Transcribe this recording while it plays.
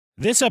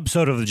This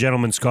episode of the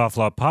Gentleman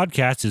Scofflaw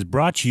podcast is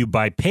brought to you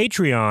by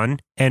Patreon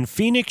and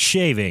Phoenix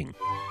Shaving.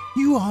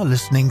 You are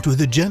listening to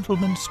the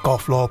Gentleman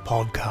Scofflaw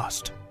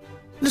podcast.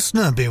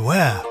 Listener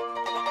beware.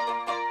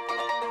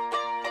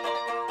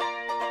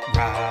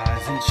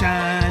 Rise and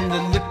shine,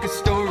 the liquor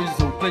store is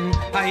open.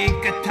 I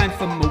ain't got time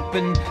for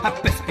moping. I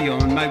best be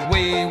on my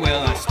way.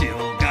 Well, I still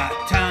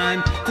got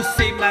time to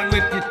save my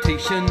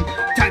reputation.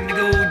 Time to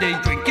go day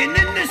drinking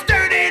in this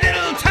dirty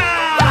little town.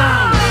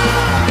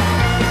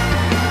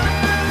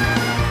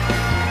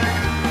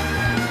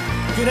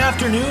 Good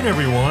afternoon,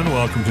 everyone.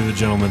 Welcome to the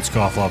Gentleman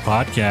Scofflaw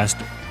podcast,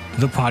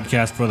 the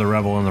podcast for the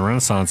rebel and the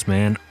Renaissance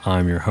man.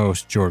 I'm your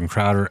host, Jordan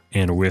Crowder,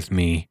 and with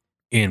me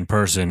in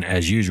person,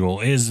 as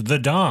usual, is the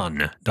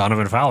Don,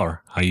 Donovan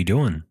Fowler. How you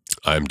doing?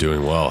 I'm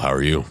doing well. How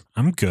are you?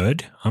 I'm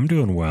good. I'm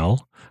doing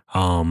well.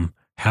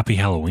 Happy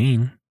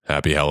Halloween.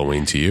 Happy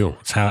Halloween to you.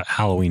 It's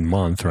Halloween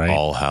month, right?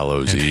 All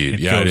Hallows Eve.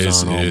 It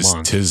is.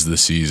 month. Tis the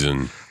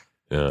season.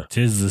 Yeah.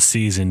 Tis the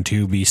season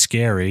to be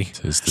scary.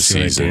 Tis the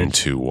season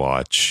to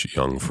watch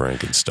Young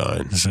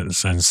Frankenstein.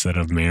 Instead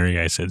of Mary,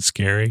 I said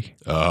scary.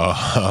 Oh,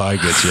 I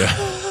get you.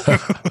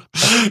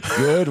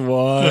 Good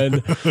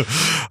one.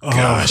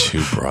 Gosh,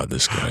 who brought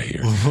this guy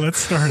here? Let's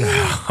start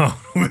out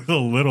with a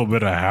little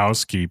bit of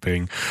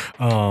housekeeping.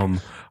 What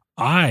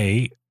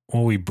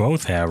we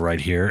both have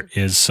right here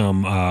is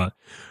some,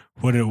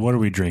 what are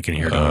we drinking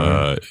here?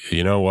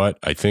 You know what?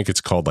 I think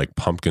it's called like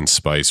pumpkin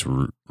spice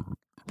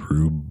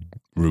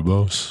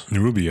Rubios.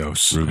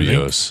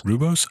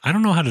 I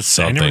don't know how to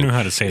say. Something. I never knew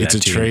how to say it's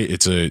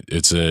that.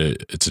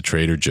 It's a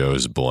Trader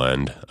Joe's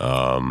blend.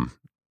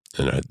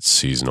 And it's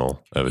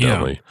seasonal,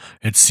 evidently.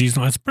 Yeah, it's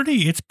seasonal. It's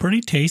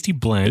pretty tasty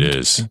blend. It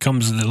is.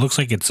 It looks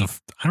like it's I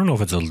don't know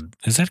if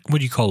is that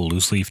what you call a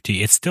loose leaf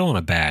tea? It's still in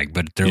a bag,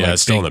 but they're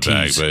it's still in a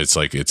bag, but it's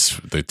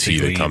the tea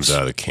that leaves. comes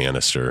out of the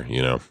canister,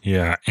 you know?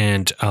 Yeah.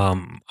 And,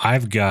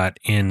 I've got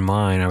in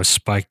mine, I was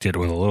spiked it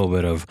with a little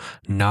bit of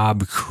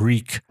Knob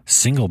Creek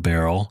single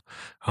barrel,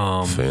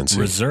 Fancy.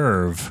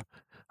 reserve.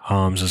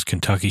 This is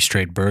Kentucky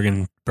straight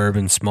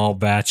bourbon small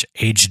batch,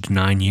 aged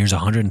 9 years,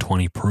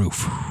 120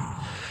 proof.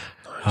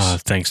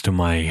 Thanks to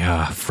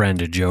my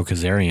friend Joe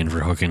Kazarian for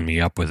hooking me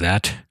up with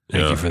that.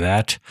 Thank you for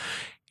that.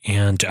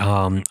 And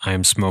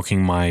I'm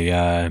smoking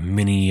my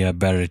mini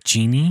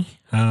Berrettini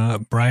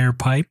briar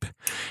pipe,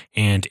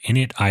 and in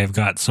it I've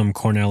got some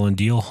Cornell and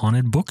Deal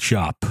Haunted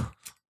Bookshop.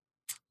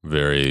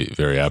 Very,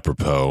 very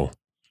apropos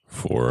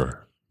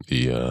for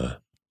the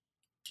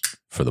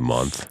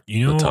month.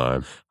 You know, the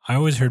time. I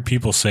always heard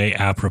people say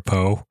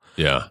apropos.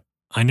 Yeah.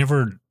 I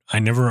never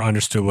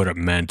understood what it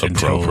meant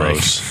until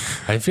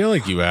I feel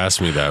like you asked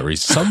me that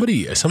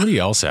recently. Somebody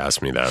else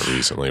asked me that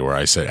recently, where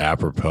I said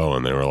apropos,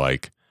 and they were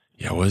like,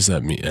 "Yeah, what does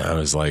that mean?" And I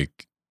was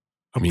like,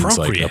 "It means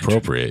like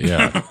appropriate."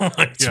 Yeah,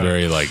 it's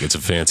very like it's a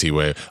fancy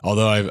way.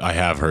 Although I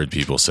have heard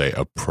people say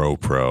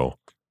apropro,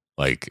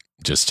 like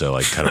just to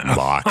like kind of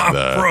mock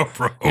the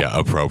apropro. Yeah,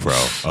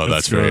 apropro. Oh,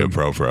 that's very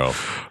apropro.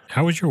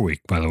 How was your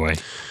week, by the way?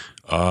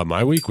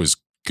 My week was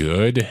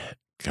good.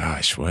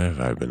 Gosh, what have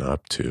I been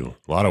up to?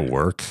 A lot of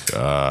work.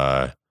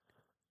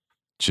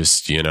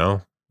 Just,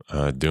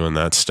 doing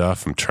that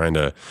stuff. I'm trying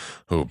to,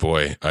 oh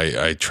boy,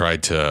 I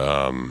tried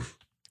to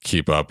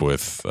keep up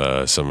with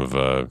some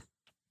of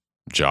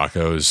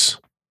Jocko's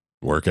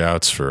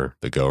workouts for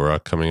the Go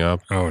Ruck coming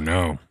up. Oh,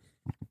 no.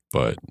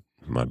 But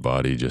my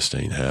body just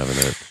ain't having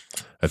it.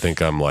 I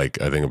think I'm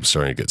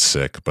starting to get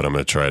sick, but I'm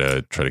going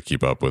to try to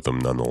keep up with them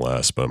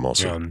nonetheless. But I'm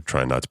also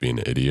trying not to be an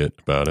idiot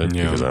about it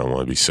because I don't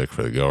want to be sick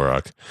for the Go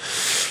Rock.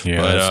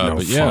 Yeah,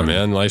 but yeah,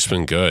 man, life's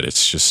been good.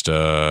 It's just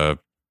I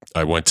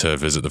went to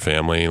visit the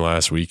family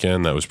last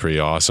weekend. That was pretty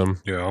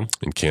awesome. Yeah,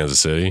 in Kansas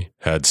City,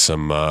 had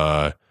some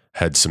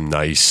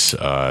nice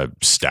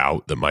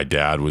stout that my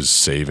dad was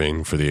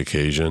saving for the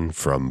occasion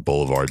from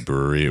Boulevard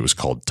Brewery. It was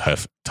called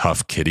Tough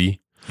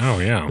Kitty. Oh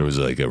yeah, it was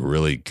like a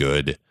really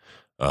good.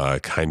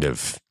 Kind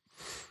of,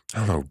 I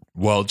don't know,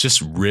 well,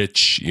 just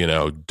rich,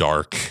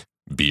 dark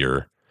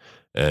beer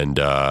and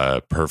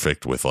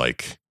perfect with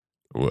like,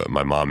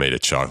 my mom made a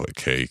chocolate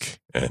cake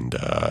and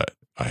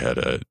I had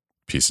a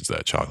piece of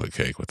that chocolate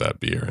cake with that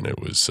beer and it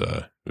was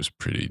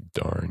pretty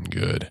darn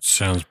good.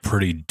 Sounds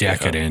pretty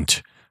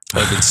decadent.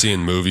 Yeah. I've been seeing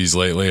movies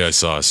lately. I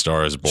saw A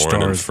Star is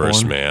Born and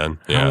First Man.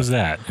 Yeah. How was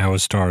that? How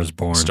was Star is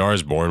Born? Star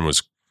is Born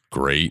was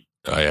great.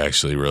 I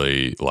actually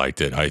really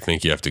liked it. I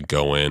think you have to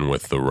go in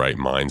with the right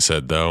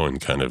mindset, though, and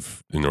kind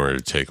of in order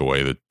to take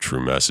away the true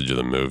message of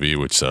the movie,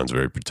 which sounds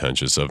very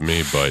pretentious of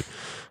me. But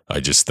I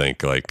just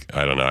think, like,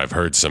 I don't know. I've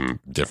heard some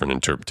different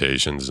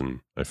interpretations,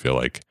 and I feel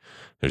like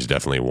there's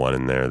definitely one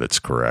in there that's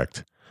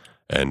correct.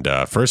 And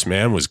First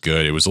Man was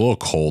good. It was a little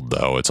cold,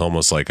 though. It's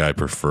almost like I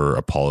prefer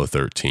Apollo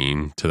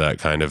 13 to that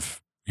kind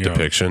of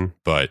depiction.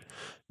 But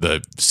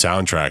the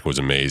soundtrack was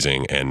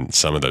amazing, and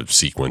some of the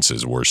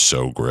sequences were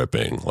so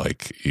gripping.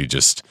 Like it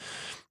just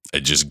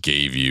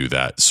gave you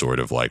that sort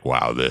of like,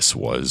 wow, this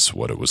was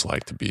what it was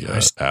like to be an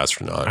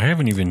astronaut. I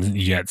haven't even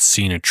yet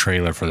seen a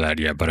trailer for that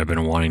yet, but I've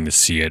been wanting to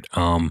see it.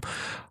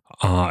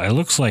 It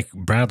looks like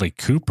Bradley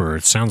Cooper.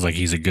 It sounds like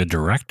he's a good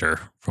director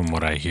from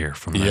what I hear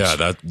from this.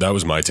 Yeah, that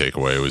was my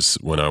takeaway. It was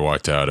when I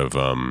walked out of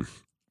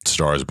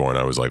Star is Born,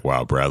 I was like,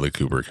 wow, Bradley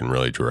Cooper can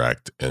really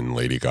direct and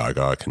Lady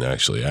Gaga can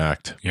actually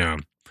act. Yeah.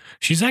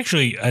 She's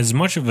actually, as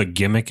much of a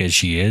gimmick as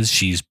she is,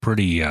 she's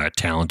pretty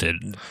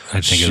talented, I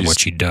think, is what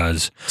she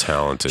does.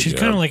 Talented, She's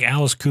kind of like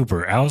Alice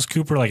Cooper. Alice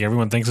Cooper, like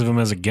everyone thinks of him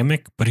as a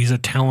gimmick, but he's a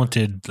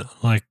talented,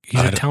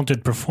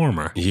 talented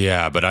performer.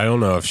 Yeah, but I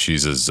don't know if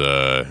she's as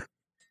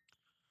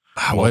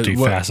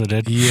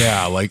multifaceted.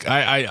 Yeah, like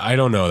I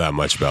don't know that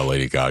much about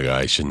Lady Gaga.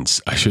 I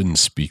shouldn't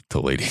speak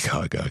to Lady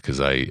Gaga because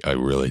I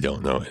really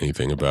don't know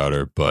anything about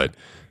her. But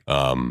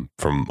from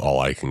all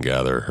I can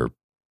gather,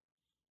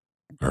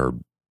 her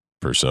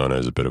persona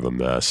is a bit of a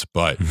mess.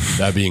 But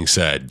that being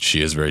said,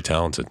 she is very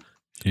talented.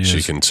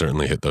 She can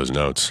certainly hit those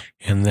notes.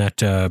 And that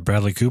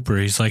Bradley Cooper,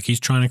 he's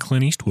trying to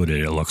Clint Eastwood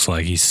it. It looks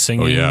like he's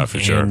singing, for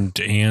sure,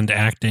 and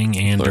acting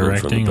and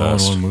directing all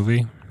in one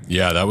movie.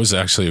 Yeah, that was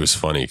actually, it was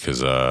funny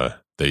because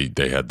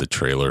they had the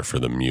trailer for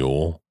The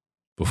Mule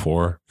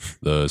before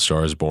The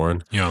Star is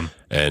Born. Yeah.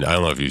 And I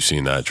don't know if you've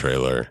seen that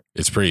trailer.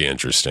 It's pretty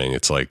interesting.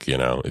 It's like,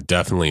 it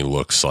definitely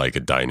looks like a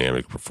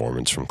dynamic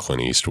performance from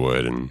Clint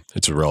Eastwood, and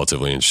it's a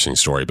relatively interesting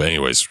story. But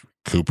anyways,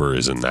 Cooper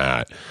is in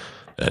that.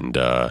 And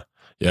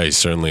he's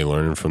certainly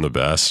learning from the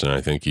best, and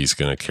I think he's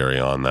going to carry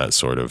on that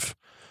sort of,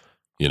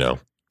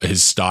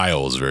 his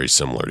style is very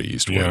similar to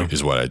Eastwood,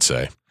 is what I'd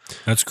say.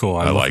 That's cool.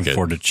 I'm looking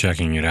forward to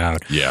checking it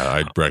out. Yeah,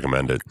 I'd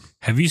recommend it.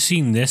 Have you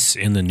seen this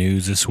in the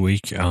news this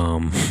week?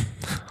 I'll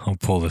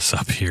pull this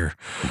up here.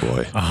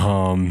 Boy.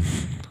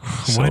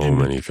 So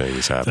many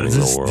things happening in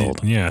the world.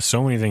 Yeah,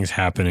 so many things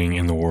happening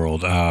in the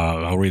world.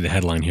 I'll read the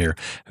headline here.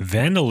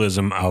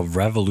 Vandalism of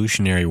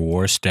Revolutionary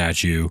War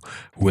statue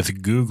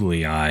with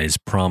googly eyes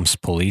prompts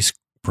police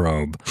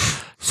probe.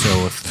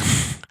 So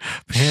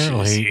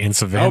apparently in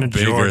Savannah,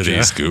 Georgia. How big are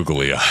these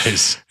googly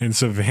eyes? In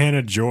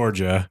Savannah,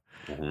 Georgia,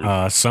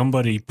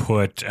 somebody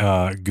put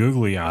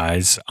googly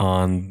eyes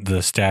on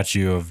the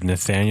statue of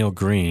Nathaniel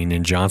Greene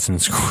in Johnson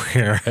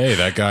Square. Hey,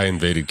 that guy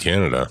invaded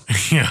Canada.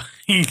 Yeah.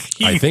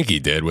 I think he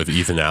did with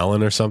Ethan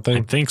Allen or something.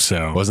 I think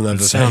so. Wasn't that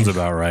the sounds thing?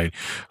 about right.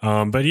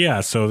 But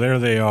yeah, so there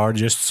they are,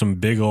 just some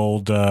big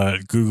old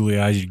googly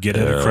eyes you'd get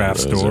at a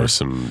craft store.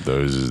 He's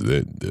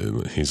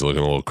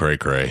looking a little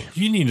cray-cray.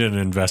 You need an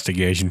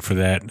investigation for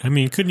that. I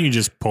mean, couldn't you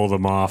just pull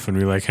them off and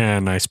be like,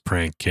 nice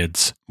prank,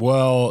 kids?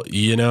 Well,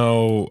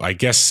 I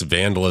guess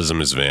vandalism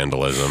is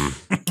vandalism,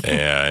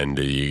 and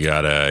you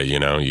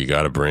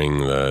gotta bring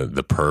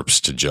the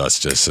perps to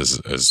justice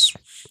as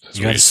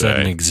you gotta set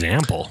an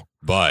example.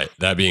 But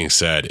that being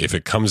said, if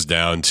it comes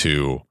down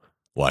to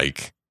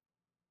like,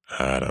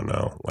 I don't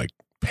know, like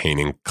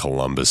painting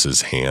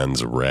Columbus's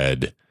hands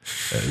red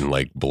and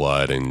like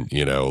blood and,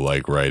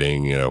 like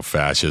writing,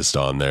 fascist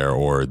on there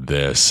or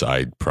this,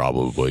 I'd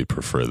probably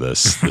prefer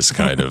this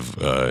kind of,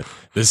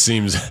 this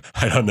seems,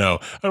 I don't know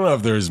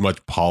if there's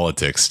much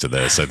politics to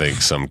this. I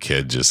think some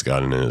kid just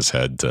got it in his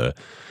head to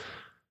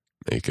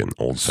make an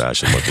old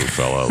fashioned looking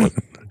fella look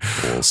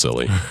a little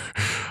silly.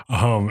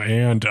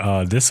 And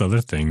this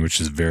other thing, which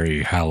is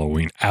very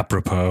Halloween,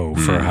 apropos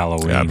for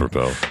Halloween.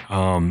 Apropos.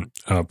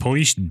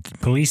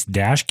 Police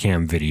dash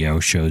cam video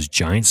shows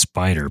giant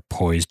spider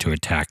poised to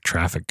attack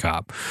traffic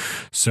cop.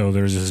 So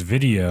there's this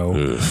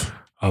video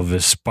of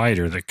this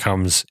spider that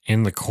comes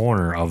in the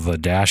corner of the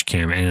dash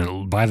cam,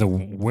 and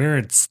where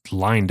it's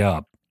lined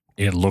up,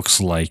 it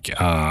looks like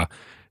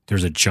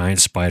there's a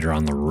giant spider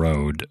on the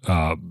road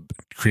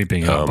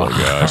creeping up. Oh my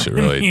gosh, it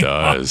really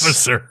does.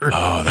 Officer.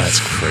 Oh, that's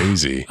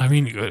crazy. I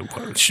mean,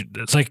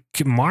 it's like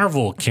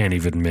Marvel can't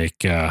even make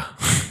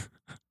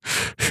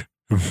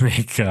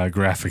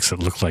graphics that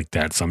look like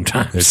that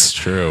sometimes. It's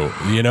true.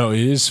 It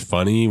is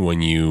funny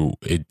when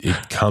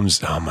it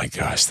comes. Oh my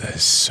gosh, that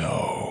is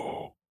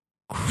so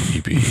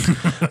creepy.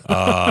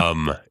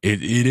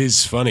 It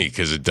is funny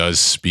because it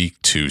does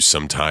speak to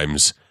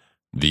sometimes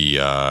the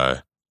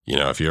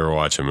if you ever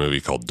watch a movie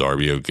called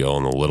Darby O'Gill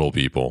and the Little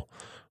People,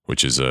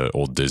 which is an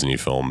old Disney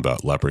film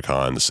about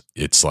leprechauns,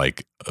 it's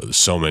like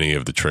so many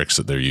of the tricks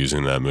that they're using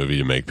in that movie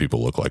to make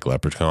people look like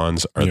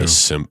leprechauns are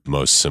the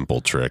most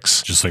simple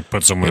tricks. Just like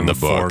put someone in the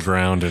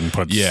foreground and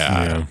put...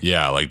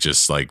 Yeah, like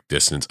just like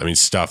distance. I mean,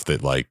 stuff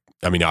that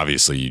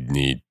obviously you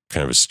need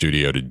kind of a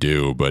studio to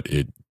do, but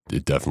it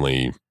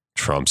definitely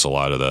trumps a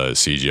lot of the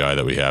CGI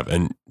that we have.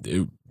 And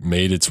it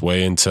made its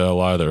way into a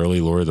lot of the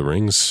early Lord of the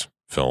Rings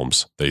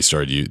films. They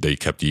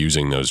kept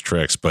using those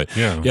tricks, but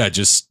it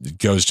just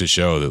goes to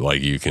show that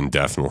like you can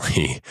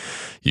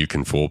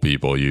fool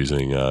people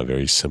using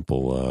very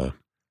simple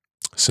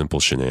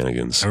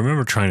shenanigans. I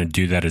remember trying to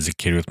do that as a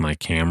kid with my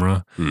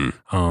camera,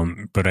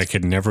 but I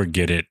could never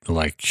get it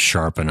like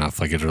sharp enough.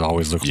 Like it would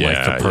always look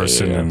like the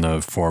person in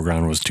the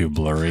foreground was too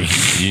blurry.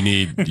 You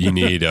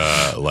need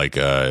a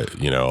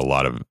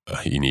lot of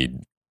you need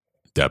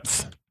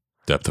depth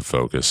of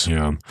focus.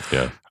 Yeah.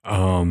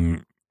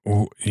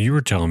 Well, you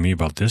were telling me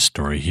about this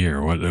story here.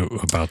 What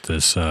about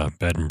this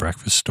bed and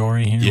breakfast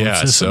story here?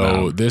 Yeah, so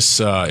about? This,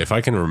 if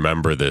I can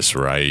remember this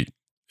right,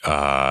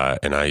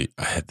 and I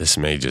this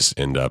may just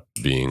end up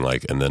being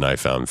like, and then I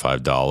found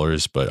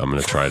 $5, but I'm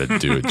going to try to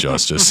do it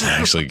justice and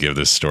actually give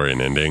this story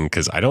an ending,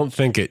 because I don't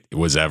think it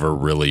was ever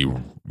really,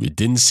 it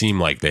didn't seem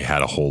like they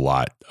had a whole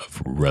lot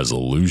of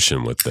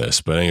resolution with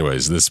this. But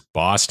anyways, this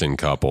Boston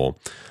couple,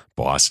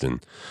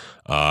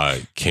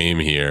 came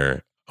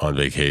here on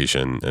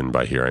vacation, and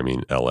by here I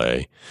mean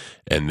LA,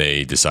 and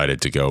they decided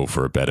to go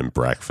for a bed and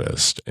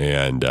breakfast,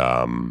 and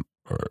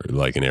or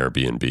like an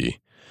Airbnb.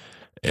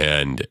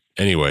 And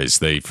anyways,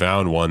 they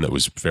found one that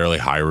was fairly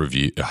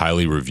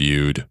highly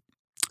reviewed,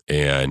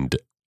 and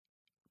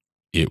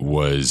it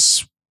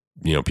was,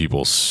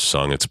 people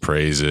sung its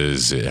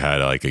praises. It had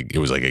it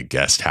was like a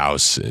guest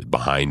house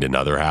behind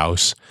another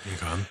house.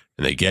 Okay.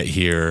 And they get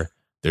here,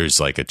 there's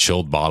like a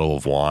chilled bottle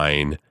of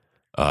wine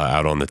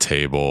out on the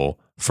table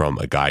from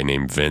a guy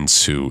named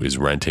Vince who is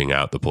renting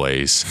out the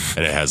place,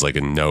 and it has like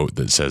a note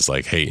that says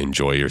like, "Hey,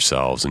 enjoy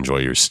yourselves, enjoy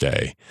your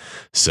stay."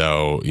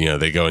 So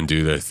they go and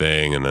do their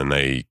thing, and then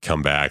they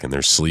come back and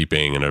they're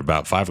sleeping, and at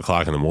about 5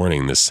 o'clock in the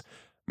morning, this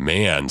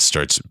man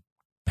starts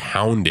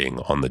pounding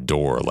on the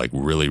door like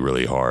really,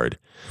 really hard.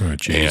 Oh,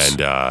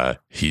 and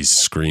he's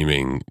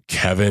screaming,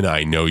 "Kevin,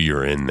 I know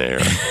you're in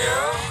there."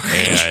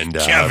 And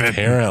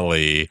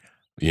apparently,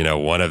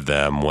 one of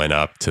them went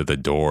up to the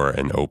door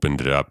and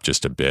opened it up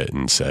just a bit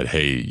and said,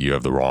 "Hey, you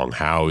have the wrong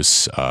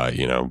house.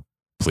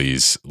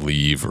 Please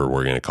leave, or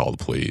we're going to call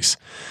the police."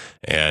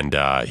 And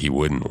he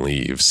wouldn't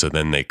leave. So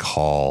then they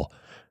call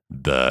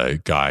the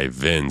guy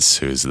Vince,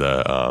 who's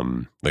the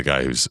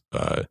guy who's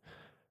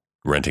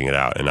renting it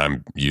out. And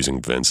I'm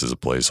using Vince as a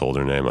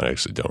placeholder name. I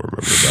actually don't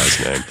remember the guy's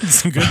name.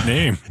 It's a good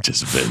name.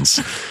 Just Vince.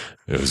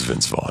 It was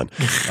Vince Vaughn.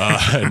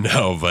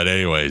 No, but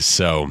anyways,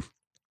 so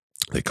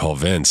they call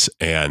Vince,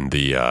 and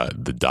the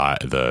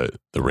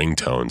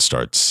ringtone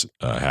starts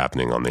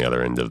happening on the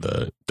other end of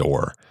the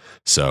door.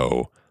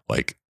 So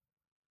like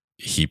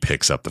he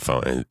picks up the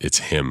phone, and it's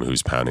him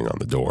who's pounding on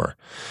the door.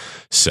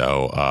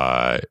 So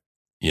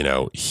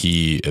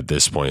he at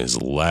this point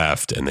is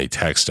left, and they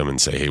text him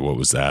and say, "Hey, what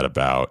was that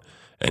about?"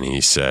 And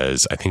he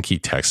says, I think he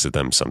texted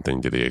them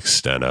something to the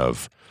extent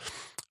of,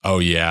 "Oh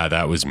yeah,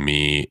 that was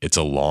me. It's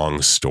a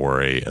long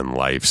story, and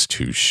life's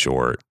too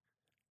short.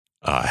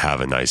 Have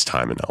a nice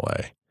time in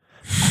LA."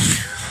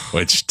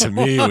 Which to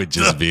me would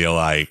just be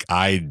like,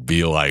 I'd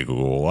be like,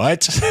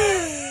 what?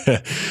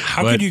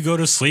 How could you go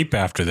to sleep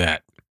after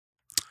that?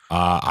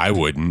 I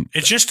wouldn't.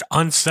 It's just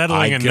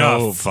unsettling I'd enough.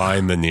 Go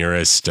find the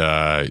nearest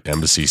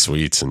embassy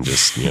suites and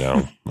just,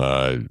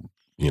 bite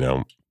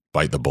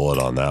the bullet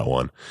on that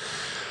one.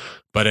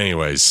 But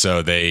anyways,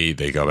 so they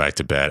go back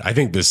to bed. I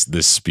think this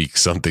speaks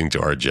something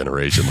to our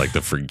generation, like the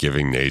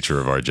forgiving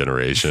nature of our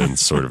generation,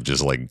 sort of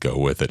just like go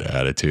with it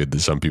attitude that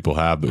some people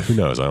have. But who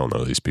knows? I don't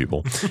know these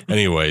people.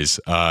 Anyways,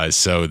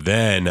 so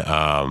then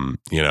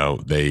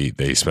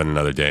they spend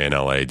another day in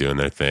LA doing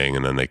their thing,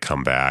 and then they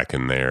come back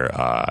and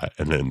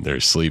they're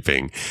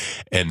sleeping,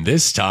 and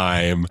this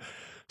time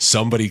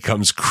somebody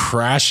comes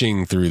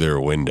crashing through their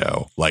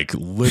window, like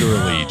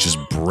literally just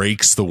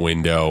breaks the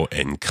window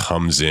and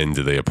comes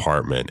into the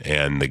apartment.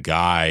 And the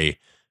guy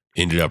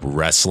ended up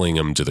wrestling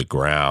him to the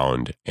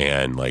ground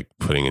and like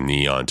putting a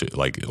knee onto,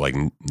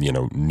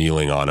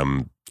 kneeling on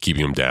him,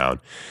 keeping him down.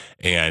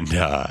 And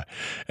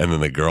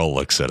then the girl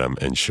looks at him,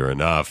 and sure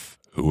enough,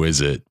 who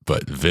is it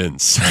but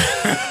Vince?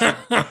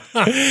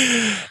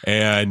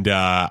 And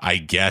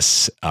I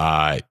guess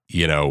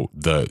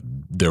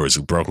there was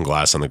broken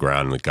glass on the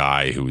ground, and the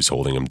guy who was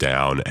holding him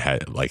down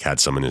had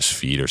some in his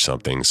feet or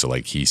something. So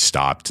like he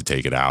stopped to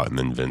take it out, and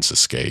then Vince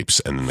escapes,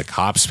 and then the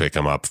cops pick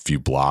him up a few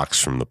blocks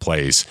from the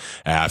place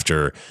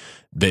after.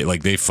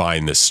 They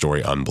find this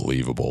story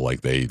unbelievable.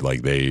 They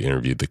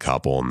interviewed the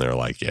couple, and they're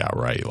like, "Yeah,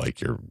 right.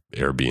 Like your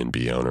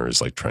Airbnb owner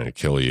is like trying to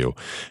kill you."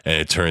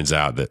 And it turns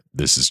out that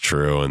this is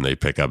true. And they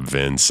pick up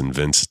Vince, and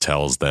Vince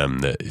tells them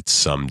that it's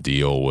some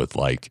deal with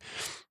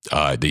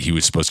that he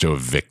was supposed to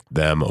evict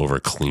them over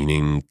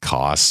cleaning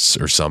costs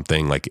or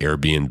something. Like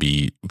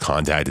Airbnb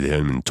contacted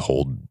him and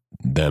told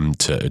him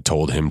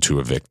to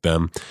evict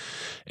them.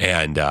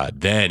 And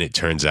then it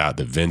turns out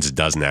that Vince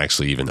doesn't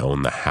actually even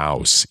own the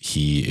house.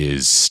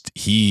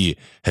 He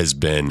has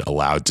been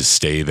allowed to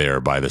stay there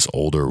by this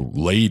older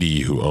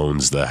lady who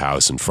owns the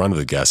house in front of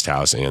the guest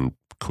house, and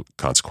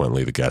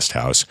consequently the guest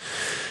house.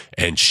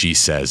 And she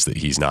says that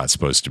he's not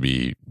supposed to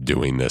be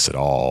doing this at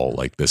all.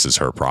 Like this is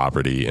her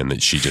property, and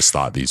that she just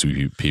thought these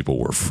people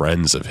were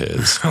friends of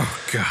his. Oh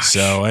gosh.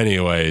 So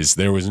anyways,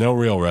 there was no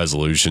real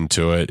resolution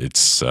to it.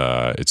 It's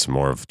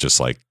more of just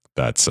like,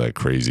 that's a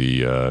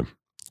crazy.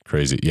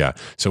 Yeah.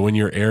 So when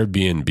you're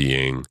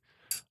Airbnb-ing,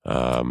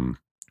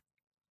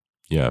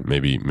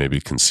 maybe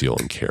conceal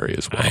and carry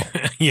as well.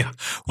 Yeah.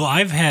 Well,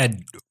 I've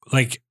had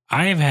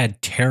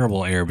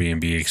terrible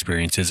Airbnb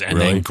experiences and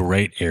then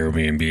great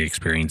Airbnb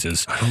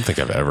experiences. I don't think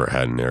I've ever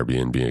had an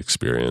Airbnb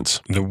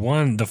experience.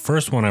 The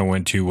first one I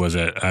went to was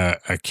a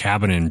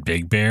cabin in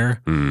Big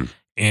Bear.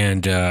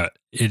 And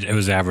it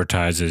was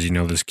advertised as,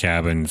 this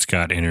cabin, it's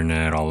got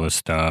internet, all this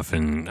stuff.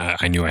 And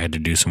I knew I had to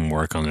do some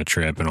work on the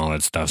trip and all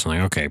that stuff. So I'm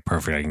like, okay,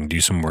 perfect. I can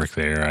do some work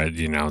there.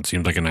 It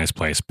seems like a nice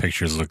place.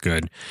 Pictures look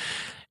good.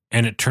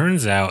 And it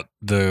turns out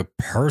the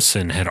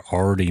person had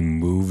already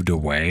moved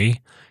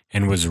away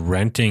and was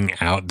renting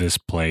out this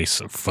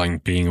place,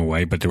 like being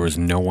away, but there was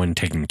no one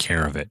taking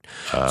care of it.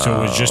 So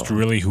it was just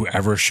really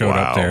whoever showed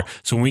up there.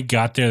 So when we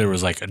got there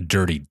was like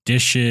dirty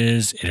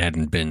dishes. It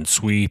hadn't been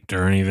swept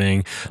or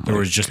anything. There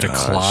was just a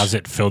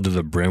closet filled to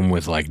the brim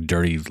with like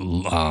dirty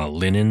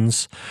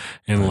linens.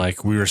 And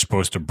like we were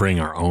supposed to bring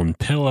our own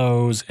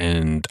pillows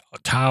and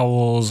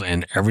towels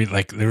and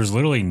there was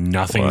literally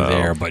nothing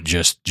there but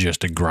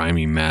just a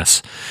grimy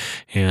mess.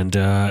 And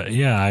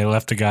I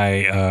left a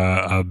guy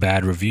a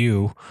bad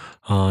review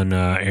on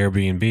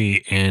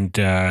Airbnb, and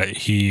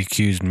he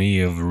accused me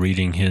of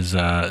reading his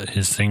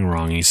thing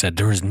wrong. He said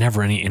there was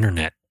never any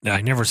internet.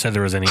 I never said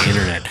there was any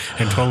internet,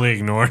 and totally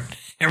ignored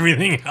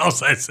everything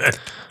else I said.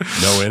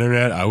 No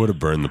internet? I would have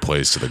burned the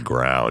place to the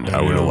ground.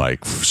 I would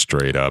have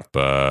straight up,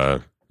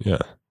 doused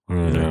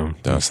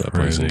that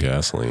place in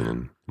gasoline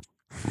and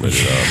lit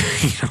it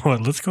up. You know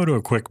what? Let's go to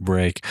a quick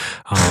break.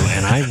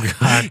 And I've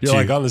got You're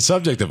like, on the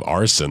subject of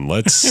arson,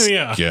 let's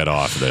get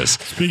off this.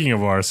 Speaking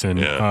of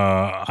arson,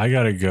 I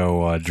got to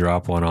go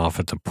drop one off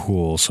at the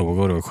pool. So we'll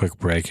go to a quick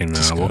break, and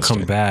we'll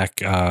come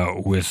back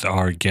with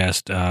our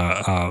guest,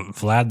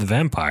 Vlad the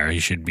Vampire. He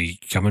should be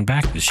coming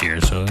back this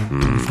year, so it'll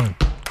be fun.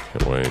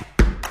 Can't wait.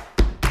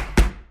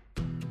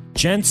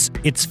 Gents,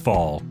 it's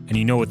fall, and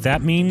you know what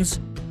that means?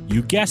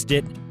 You guessed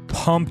it,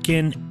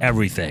 pumpkin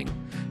everything.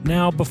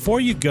 Now,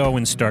 before you go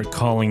and start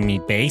calling me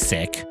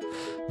basic,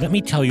 let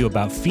me tell you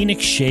about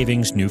Phoenix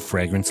Shaving's new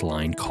fragrance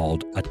line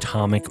called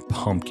Atomic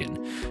Pumpkin.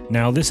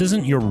 Now, this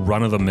isn't your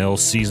run-of-the-mill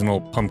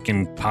seasonal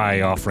pumpkin pie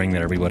offering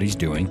that everybody's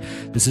doing.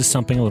 This is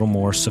something a little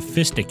more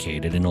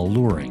sophisticated and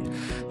alluring.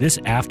 This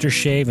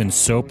aftershave and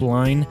soap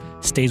line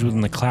stays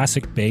within the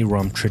classic bay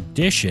rum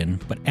tradition,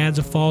 but adds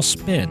a fall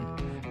spin.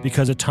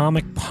 Because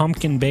Atomic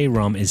Pumpkin Bay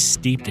Rum is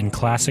steeped in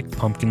classic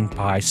pumpkin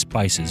pie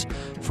spices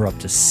for up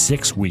to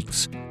 6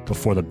 weeks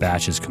before the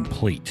batch is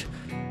complete.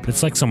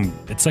 It's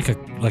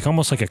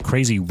almost like a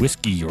crazy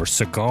whiskey or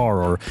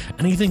cigar or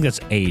anything that's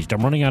aged.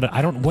 I'm running out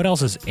of, what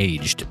else is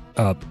aged?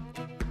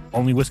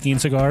 Only whiskey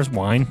and cigars?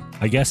 Wine?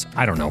 I guess?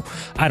 I don't know,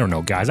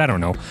 guys. I don't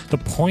know. The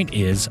point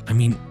is,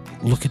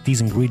 look at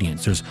these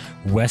ingredients. There's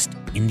West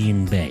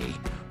Indian Bay,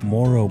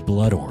 Moro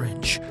Blood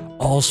Orange,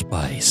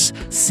 allspice,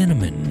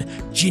 cinnamon,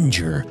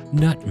 ginger,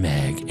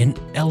 nutmeg, and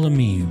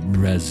elemi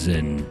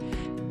resin.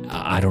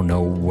 I don't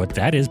know what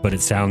that is, but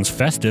it sounds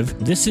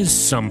festive. This is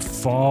some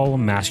fall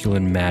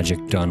masculine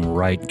magic done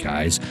right,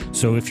 guys.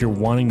 So if you're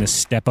wanting to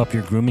step up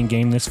your grooming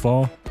game this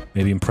fall,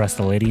 maybe impress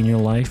the lady in your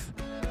life,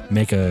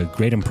 make a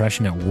great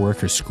impression at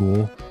work or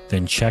school,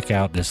 then check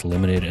out this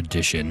limited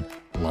edition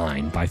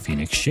line by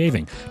Phoenix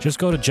Shaving. Just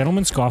go to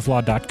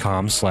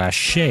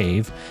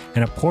gentlemanscofflaw.com/shave,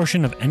 and a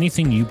portion of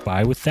anything you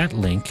buy with that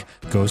link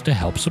goes to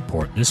help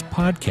support this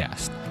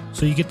podcast.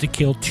 So you get to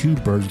kill 2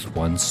 birds with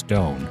 1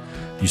 stone.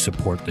 You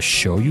support the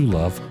show you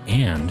love,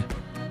 and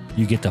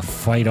you get to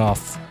fight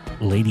off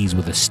ladies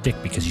with a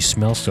stick because you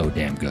smell so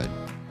damn good.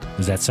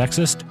 Is that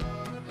sexist?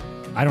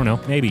 I don't know,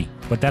 maybe.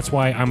 But that's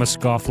why I'm a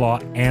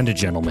scofflaw and a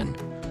gentleman.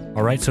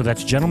 All right, so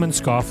that's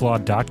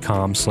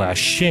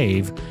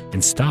gentlemanscofflaw.com/shave,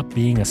 and stop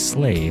being a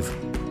slave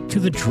to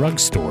the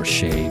drugstore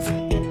shave.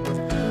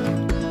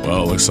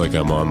 Well, it looks like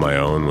I'm on my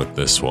own with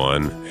this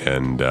one.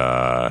 And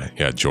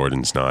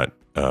Jordan's not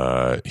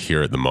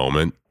here at the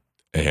moment.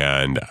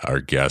 And our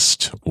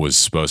guest was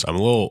supposed. I'm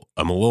a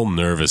little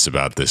nervous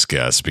about this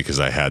guest because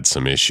I had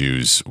some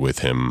issues with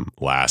him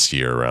last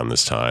year around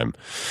this time.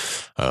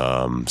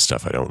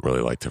 Stuff I don't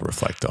really like to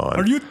reflect on.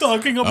 Are you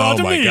talking about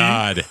me? Oh my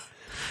God.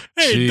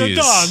 Hey, Jeez.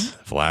 Don.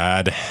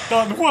 Vlad.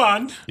 Don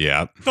Juan.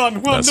 Yeah.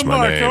 Don Juan That's DeMarco.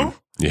 my name.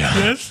 Yeah.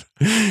 Yes.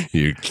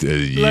 You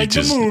Like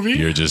just the movie.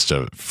 you're just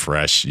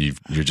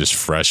you're just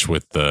fresh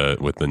with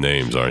the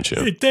names, aren't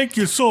you? Hey, thank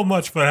you so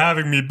much for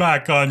having me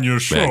back on your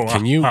show. Man,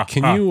 can you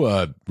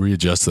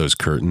readjust those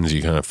curtains?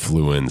 You kind of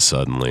flew in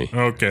suddenly.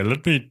 Okay,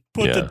 let me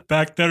put it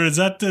back there. Is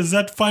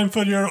that fine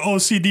for your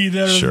OCD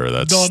there? Sure,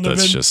 Donovan?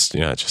 that's just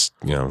this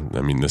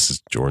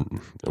is Jordan.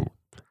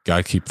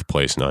 Gotta keep the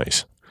place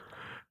nice.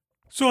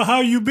 So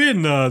how you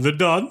been, the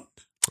Don?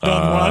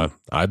 Don Juan?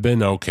 I've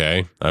been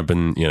okay.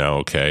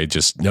 Okay.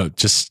 Just you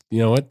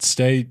know what?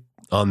 Stay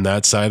on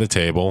that side of the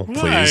table,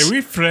 please. Why?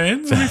 We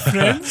friends? We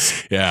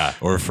friends? Yeah,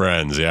 we're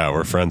friends. Yeah,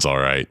 we're friends. All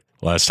right.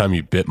 Last time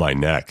you bit my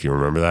neck, you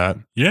remember that?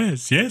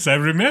 Yes, I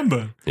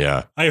remember.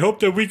 Yeah. I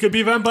hope that we could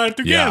be vampire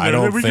together. Yeah, I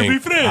don't we think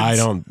could be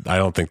friends. I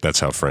don't think that's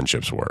how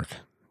friendships work.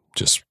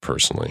 Just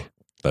personally,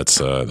 that's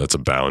a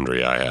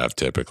boundary I have.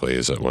 Typically,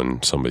 is that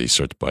when somebody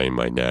starts biting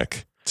my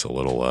neck, it's a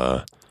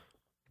little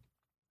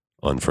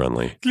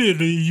unfriendly.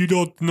 Clearly, you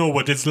don't know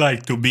what it's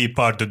like to be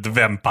part of the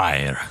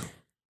vampire.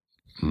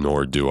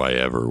 Nor do I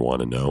ever want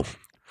to know.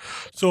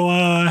 So,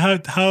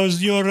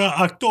 how's your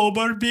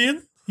October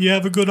been? You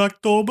have a good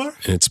October?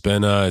 It's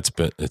been a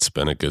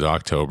good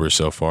October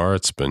so far.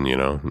 It's been,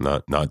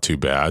 not too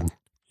bad.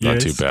 Not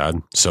Yes. too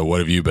bad. So what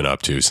have you been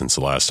up to since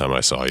the last time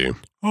I saw you?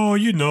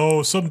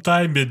 Oh,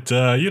 sometime it,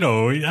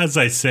 as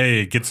I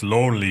say, it gets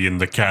lonely in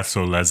the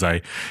castle as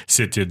I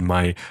sit in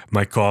my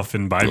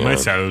coffin by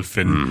myself,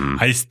 and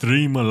I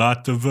stream a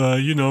lot of,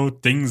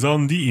 things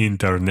on the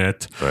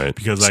internet. Right.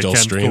 Because Still I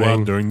can't streaming? go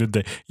out during the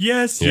day.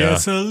 Yes, Yeah.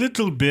 a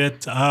little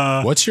bit.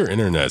 What's your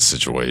internet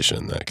situation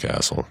in that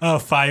castle?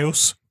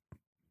 Fios.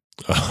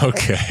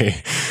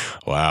 Okay.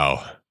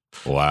 Wow.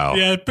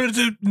 Yeah, but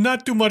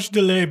not too much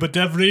delay, but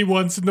every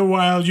once in a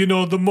while,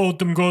 the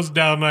modem goes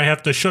down. I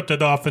have to shut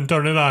it off and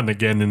turn it on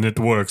again, and it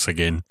works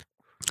again.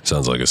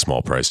 Sounds like a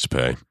small price to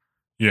pay.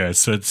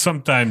 Yes,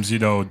 sometimes,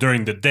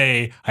 during the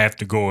day, I have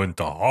to go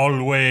into the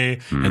hallway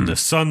and the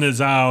sun is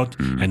out,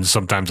 and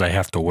sometimes I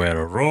have to wear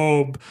a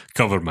robe,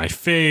 cover my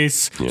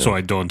face so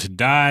I don't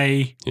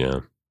die. Yeah.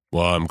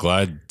 Well, I'm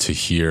glad to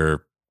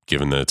hear,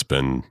 given that it's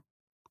been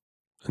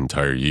an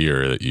entire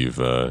year, that you've,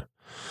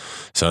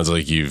 sounds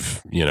like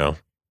you've,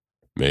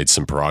 made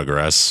some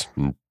progress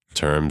in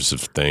terms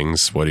of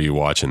things. What are you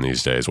watching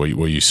these days? What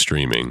are you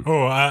streaming?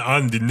 Oh,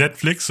 on the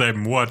Netflix,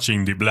 I'm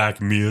watching the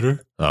Black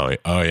Mirror. Oh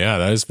yeah,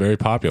 that is very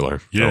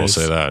popular. Yes, I will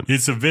say that.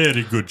 It's a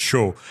very good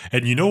show.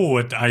 And you know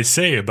what I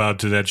say about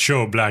that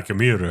show, Black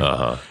Mirror?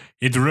 Uh-huh.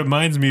 It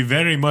reminds me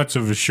very much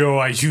of a show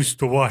I used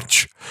to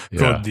watch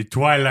called The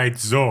Twilight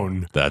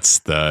Zone. That's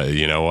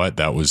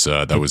that was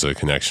a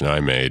connection I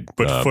made.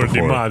 But for the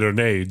before. modern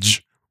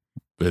age.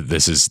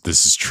 This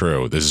is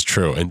true. This is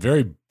true. And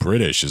very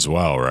British as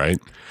well, right?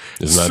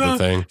 Isn't that the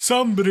thing?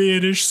 Some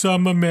British,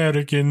 some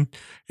American.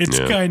 It's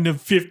kind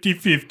of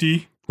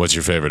 50-50. What's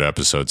your favorite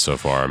episode so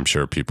far? I'm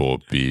sure people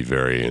will be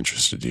very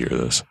interested to hear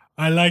this.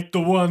 I like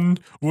the one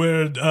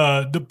where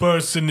the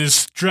person is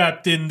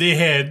strapped in the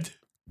head.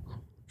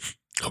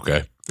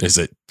 Okay. Is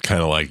it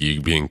kind of like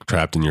you being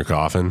trapped in your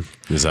coffin?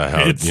 Is that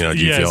how, do you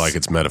yes. feel like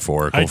it's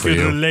metaphorical I for can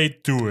you?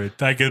 relate to it.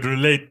 I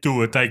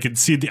can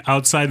see the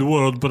outside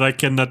world, but I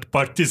cannot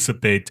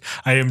participate.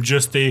 I am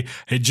just a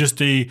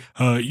voyeur.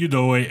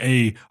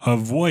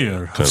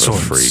 Kind of a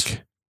sorts.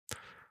 freak.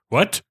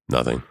 What?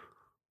 Nothing.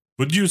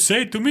 What did you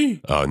say to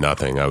me? Oh,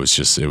 nothing. It was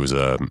just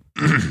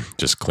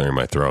clearing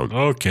my throat.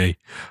 Okay.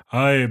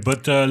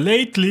 But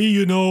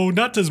lately,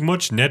 not as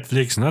much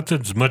Netflix, not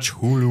as much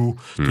Hulu.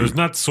 There's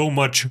not so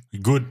much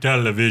good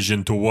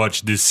television to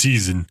watch this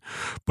season.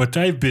 But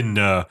I've been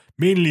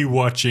mainly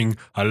watching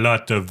a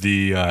lot of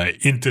the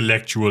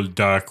intellectual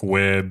dark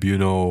web,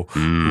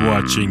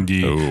 watching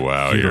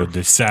the,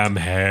 the Sam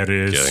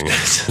Harris, Getting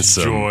into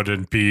some-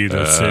 Jordan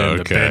Peterson,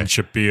 the okay. Ben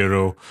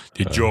Shapiro,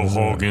 the Joe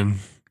Hogan.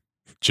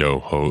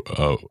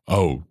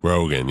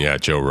 Rogan. Yeah,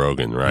 Joe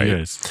Rogan, right?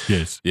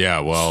 Yes.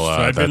 Yeah, well, So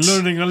I've been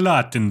learning a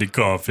lot in the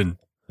coffin.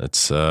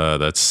 That's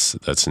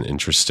an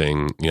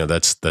interesting,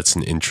 that's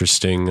an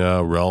interesting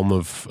realm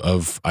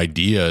of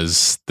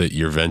ideas that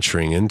you're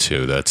venturing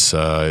into. That's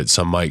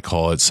some might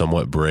call it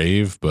somewhat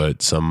brave,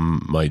 but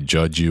some might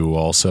judge you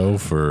also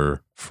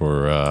for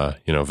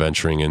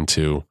venturing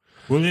into.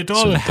 Well, it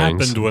all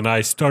happened when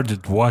I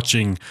started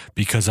watching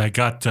because I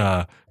got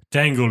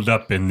tangled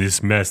up in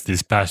this mess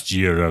this past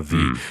year of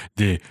the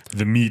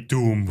Me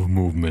Too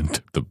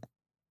movement.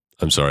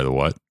 I'm sorry, the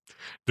what?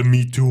 The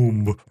Me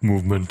Too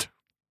movement.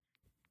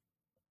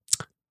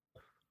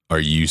 Are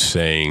you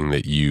saying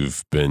that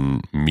you've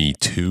been Me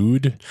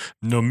Too'd?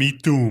 No, Me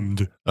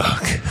Too'd.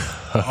 Okay.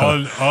 all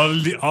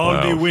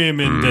the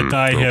women that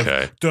I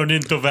have turned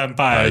into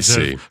vampires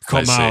have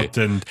come out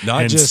and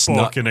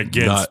spoken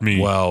against me.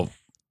 Well,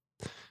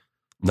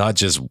 not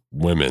just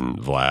women,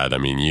 Vlad. I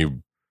mean,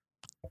 you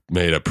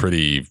made a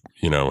pretty,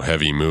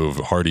 hardy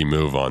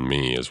move on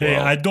me as well. Hey,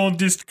 I don't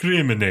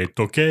discriminate,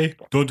 okay?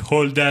 Don't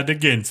hold that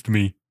against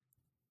me.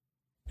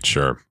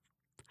 Sure.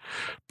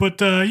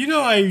 But,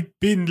 I've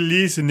been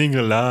listening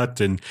a lot,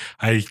 and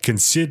I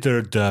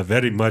considered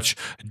very much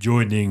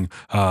joining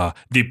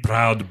the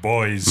Proud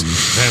Boys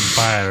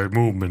vampire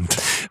movement.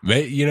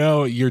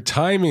 Your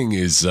timing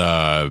is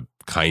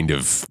kind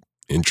of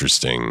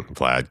interesting,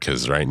 Vlad,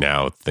 because right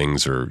now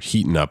things are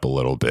heating up a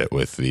little bit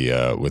with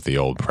the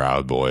old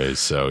Proud Boys.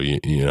 So I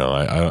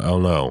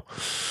don't know.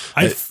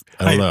 I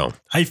don't know.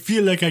 I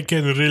feel like I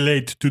can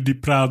relate to the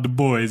Proud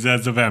Boys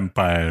as a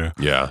vampire.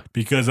 Yeah,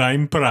 because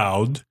I'm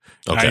proud.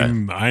 Okay.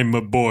 I'm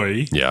a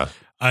boy. Yeah,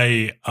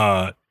 I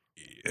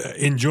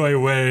enjoy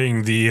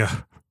wearing the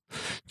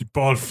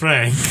Paul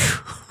Frank.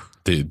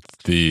 I'm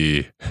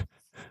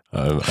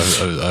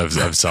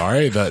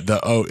sorry.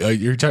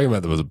 You're talking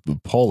about the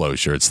polo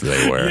shirts that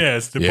they wear.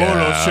 Yes, the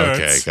polo shirts.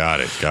 Okay,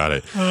 got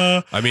it.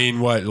 I mean,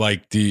 what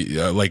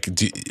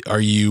are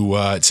you?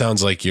 It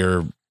sounds like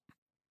you're,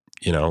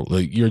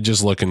 you're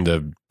just looking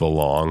to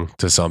belong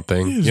to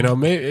something. Yes.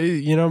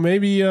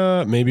 Maybe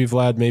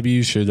Vlad, maybe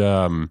you should,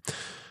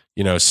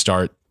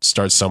 start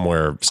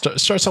somewhere.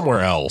 Start somewhere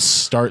else.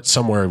 Start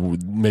somewhere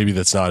maybe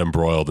that's not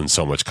embroiled in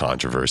so much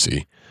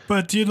controversy.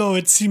 But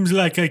it seems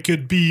like I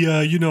could be,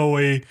 join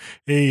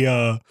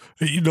a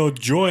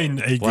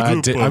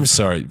Vlad, group. I'm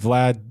sorry,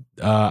 Vlad.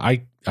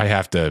 I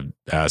have to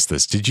ask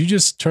this. Did you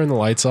just turn the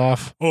lights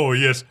off? Oh,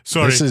 yes.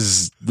 Sorry.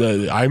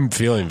 I'm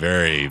feeling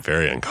very,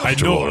 very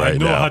uncomfortable right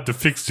now. I know how to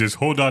fix this.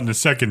 Hold on a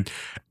second.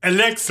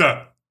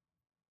 Alexa,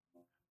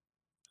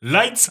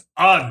 lights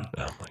on.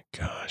 Oh my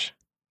gosh.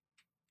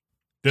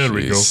 There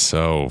we go.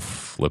 So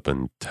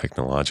flippin'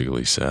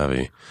 technologically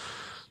savvy.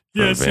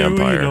 Yes, a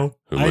vampire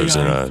who lives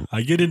in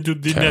I get into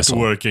the castle.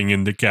 networking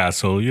in the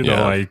castle.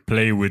 I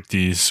play with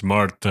the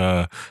smart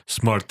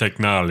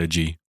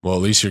technology. Well,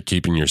 at least you're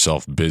keeping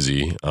yourself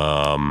busy,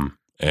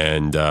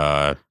 and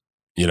out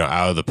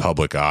of the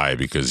public eye,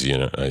 because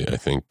I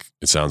think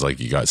it sounds like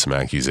you got some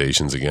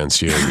accusations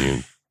against you, and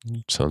you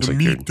sounds like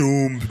me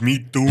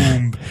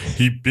doomed.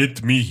 He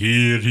bit me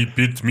here, he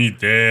bit me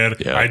there.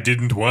 Yeah. I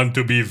didn't want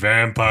to be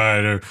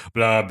vampire.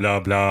 Blah blah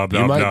blah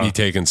blah. You might blah. be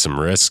taking some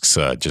risks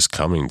just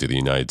coming to the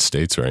United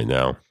States right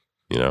now.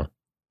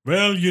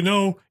 Well,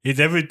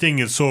 everything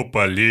is so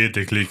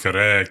politically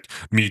correct.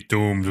 Me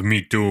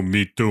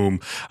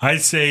doomed. I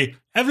say,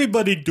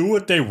 everybody do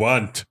what they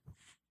want.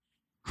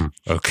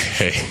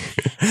 Okay.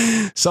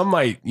 Some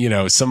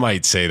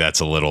might say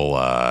that's a little,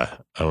 I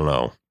don't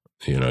know.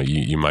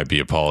 You might be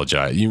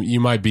apologizing. You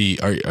might be,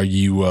 are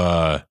you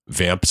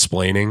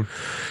vamp-splaining?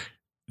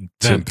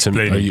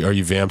 Are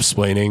you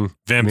vamp-splaining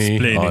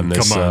me on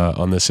this,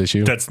 on this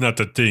issue? That's not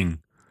a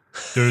thing.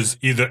 There's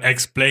either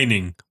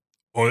explaining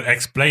or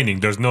explaining.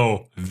 There's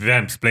no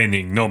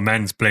vamp-splaining, no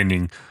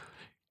mansplaining.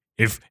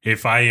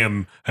 If I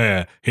am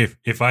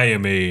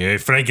a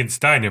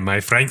Frankenstein, am I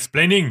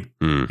Frank-splaining?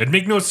 It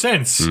make no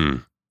sense.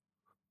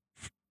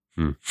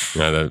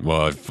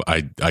 Yeah,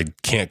 I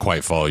can't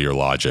quite follow your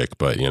logic,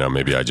 but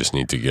maybe I just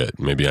need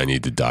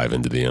to dive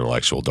into the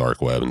intellectual dark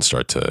web and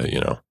start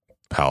to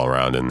pal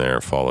around in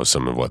there, follow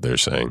some of what they're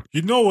saying.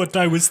 You know what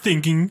I was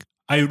thinking?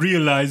 I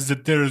realized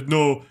that there is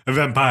no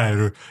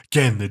vampire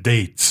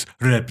candidates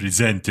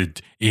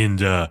represented in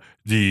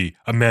the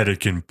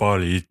American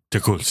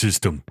political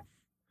system.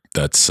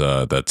 That's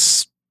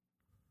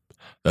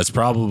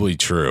probably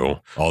true.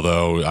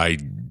 Although I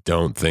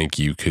don't think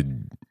you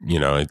could.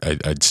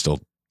 I'd still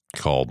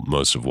call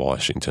most of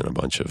Washington a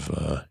bunch of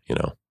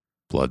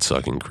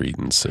blood-sucking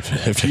cretins,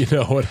 if you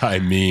know what I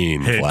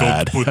mean, Hey,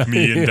 Vlad. don't put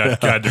me in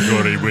that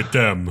category with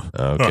them.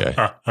 Okay.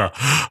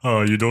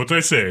 Oh, you know what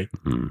I say?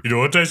 You know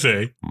what I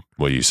say?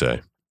 What do you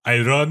say? I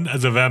run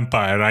as a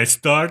vampire. I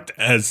start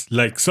as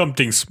like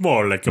something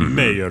small, like a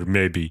mayor,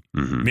 maybe.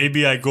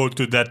 Maybe I go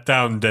to that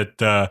town that,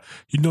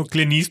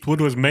 Clint Eastwood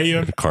was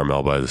mayor?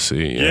 Carmel by the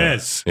Sea. Yeah.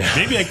 Yes.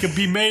 Maybe I could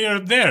be mayor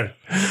there.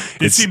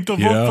 They seem to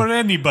vote for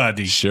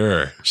anybody.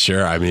 Sure.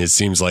 I mean, it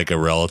seems like a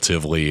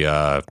relatively,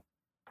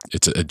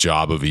 it's a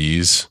job of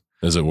ease,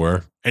 as it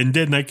were. And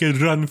then I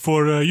could run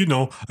for, a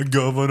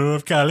governor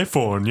of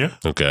California.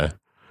 Okay.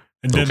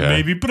 And then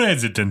maybe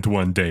president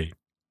one day.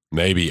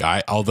 Maybe.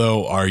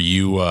 Although, are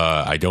you,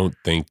 I don't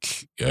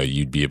think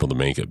you'd be able to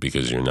make it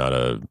because you're not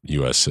a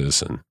U.S.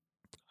 citizen.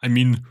 I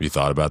mean. Have you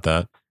thought about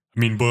that?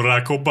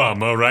 Barack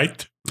Obama,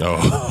 right?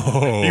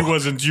 Oh. He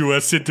wasn't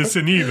U.S.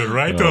 citizen either,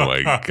 right? Oh,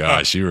 my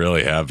gosh. You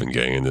really have been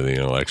getting into the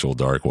intellectual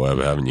dark web,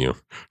 haven't you?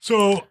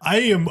 So, I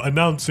am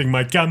announcing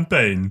my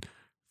campaign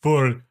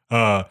for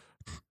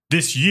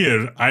this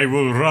year. I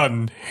will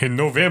run in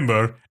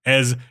November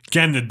as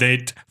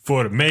candidate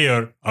for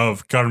mayor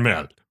of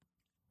Carmel.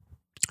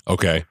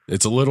 Okay.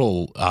 It's a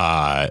little,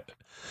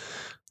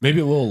 maybe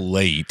a little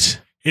late.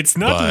 It's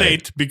not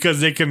late because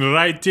they can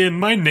write in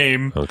my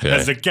name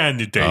as a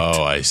candidate.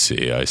 Oh, I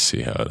see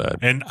how that.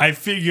 And I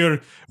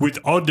figure with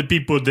all the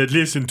people that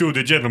listen to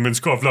the Gentleman's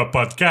Scofflaw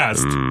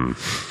podcast,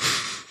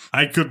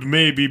 I could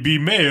maybe be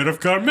mayor of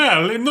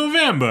Carmel in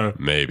November.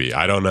 Maybe.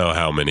 I don't know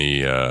how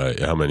many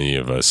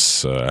of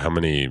us, how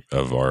many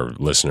of our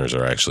listeners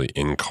are actually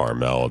in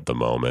Carmel at the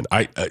moment.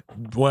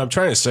 What I'm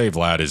trying to say,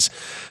 Vlad, is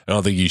I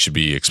don't think you should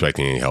be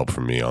expecting any help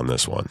from me on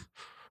this one.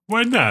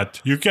 Why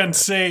not? You can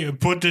say,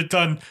 put it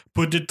on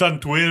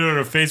Twitter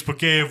or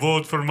Facebook. Hey,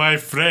 vote for my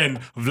friend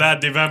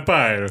Vlad the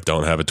Vampire.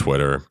 Don't have a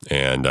Twitter,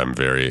 and I'm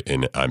very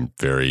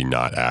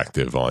not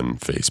active on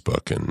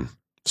Facebook and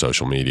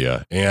social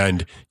media.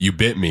 And you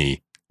bit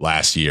me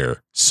last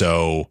year,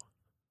 so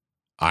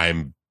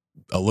I'm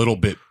a little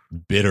bit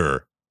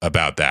bitter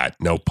about that.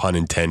 No pun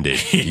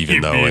intended. Even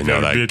though I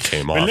know that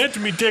came off. Let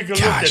me take a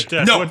look at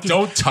that. No,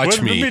 don't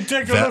touch me. Let me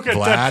take a look at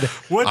Vlad, that.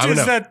 What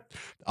is that?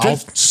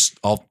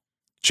 I'll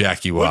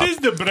jack you What up. is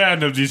the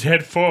brand of these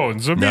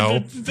headphones? I mean,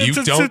 No, you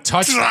don't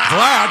touch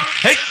Vlad.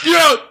 Hey,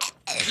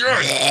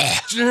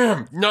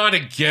 no, not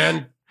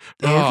again.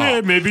 Okay,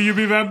 maybe you'll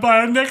be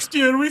vampire next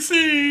year. We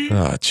see.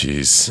 Oh,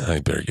 jeez, I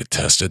better get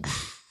tested.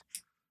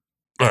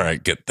 All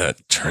right, get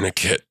that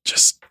tourniquet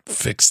just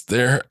fixed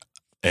there,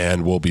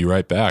 and we'll be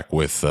right back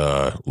with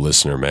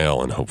listener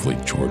mail, and hopefully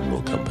Jordan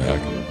will come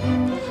back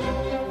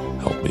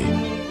and help me.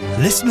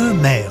 Listener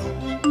mail.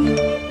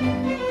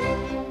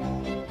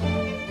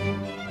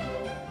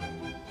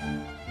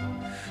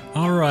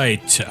 All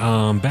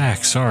right.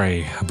 Back.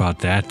 Sorry about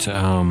that.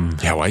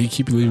 Yeah, why you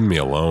keep leaving me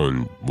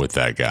alone with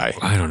that guy?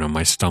 I don't know.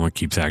 My stomach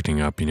keeps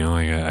acting up.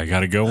 I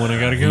gotta go when I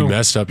gotta go. He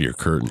messed up your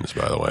curtains,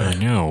 by the way. I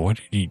know. What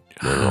did he?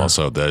 And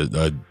also,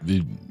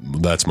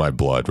 that's my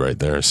blood right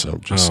there. So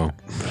just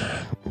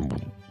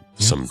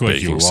some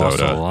baking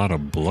soda. Lost a lot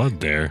of blood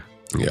there.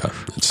 Yeah,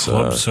 it's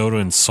Club soda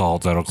and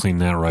salt. That'll clean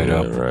that right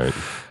up. Right.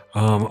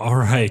 All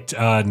right.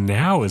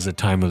 Now is the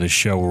time of the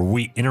show where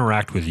we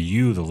interact with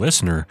you, the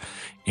listener.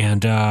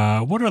 And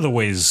what are the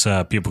ways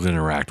people can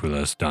interact with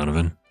us,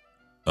 Donovan?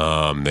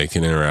 They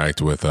can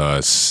interact with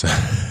us.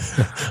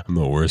 I'm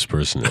the worst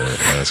person to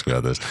ask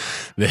about this.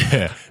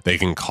 They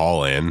can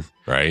call in,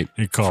 right?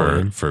 You call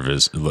in for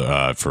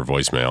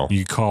voicemail.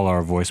 You call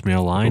our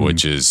voicemail line,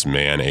 which is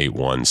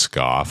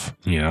man81scoff.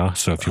 Yeah.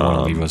 So if you want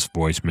to leave us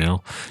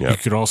voicemail, you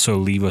could also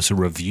leave us a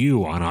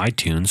review on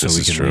iTunes so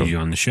we can read you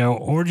on the show,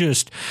 or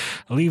just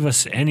leave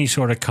us any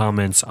sort of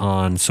comments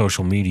on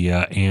social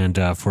media, and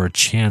for a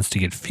chance to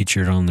get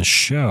featured on the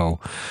show.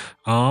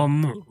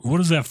 What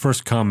does that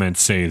first comment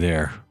say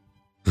there?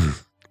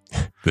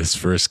 This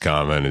first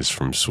comment is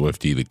from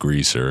Swifty the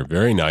Greaser.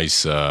 Very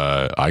nice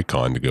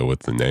icon to go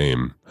with the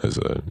name. Has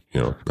a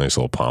nice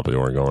little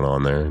pompadour going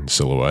on there in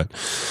silhouette,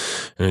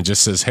 and it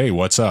just says, "Hey,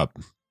 what's up?"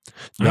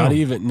 Not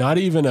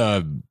even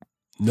a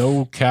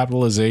no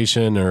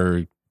capitalization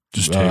or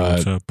just hey,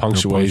 what's up?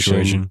 Punctuation. No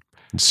punctuation.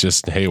 It's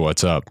just, "Hey,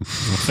 what's up?"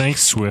 Well,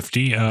 thanks,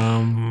 Swifty.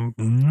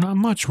 Not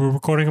much. We're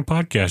recording a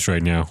podcast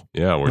right now.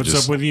 Yeah,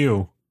 what's up with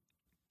you?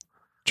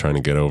 Trying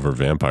to get over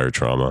vampire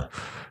trauma.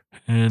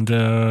 And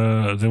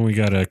then we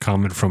got a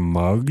comment from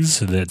Muggs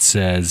that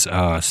says,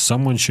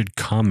 someone should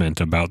comment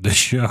about this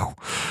show. ...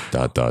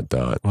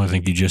 Well, I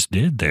think you just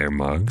did there,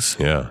 Muggs.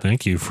 Yeah.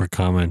 Thank you for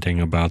commenting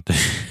about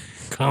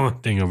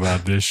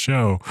this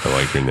show. I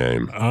like your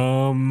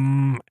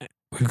name.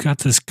 We've got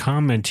this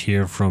comment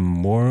here from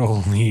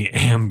Morally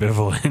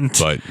Ambivalent.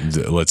 But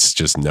let's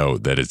just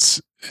note that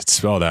it's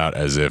spelled out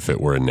as if it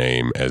were a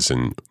name, as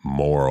in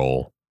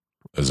moral,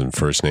 as in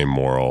first name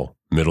Moral,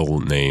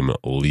 middle name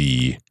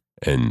Lee,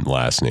 and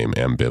last name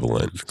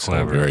Ambivalent.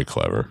 Clever. So very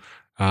clever.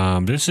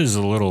 This is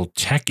a little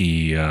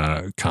techie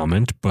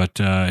comment, but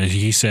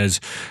he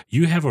says,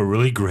 you have a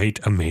really great,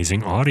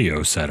 amazing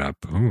audio setup.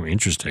 Oh,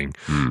 interesting.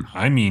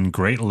 I mean,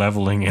 great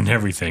leveling and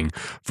everything.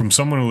 From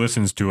someone who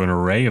listens to an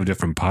array of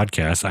different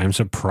podcasts, I'm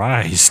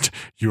surprised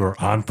you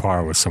are on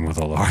par with some of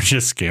the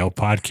largest scale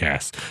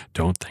podcasts.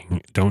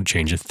 Don't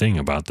change a thing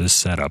about this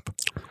setup.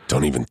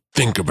 Don't even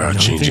think about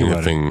changing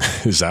a thing.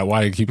 Is that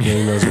why I keep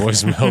getting those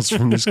voicemails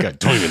from this guy?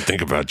 Don't even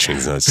think about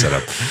changing that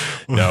setup.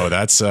 No,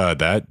 that's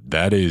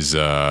that is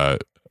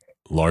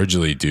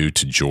largely due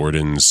to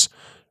Jordan's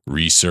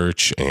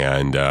research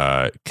and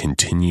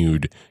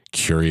continued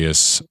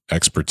curious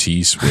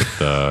expertise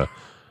with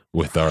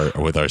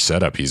our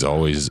setup. He's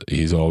always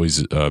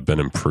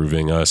been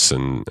improving us,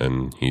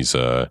 and he's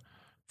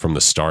from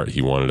the start,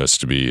 he wanted us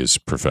to be as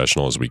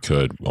professional as we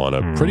could on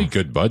a pretty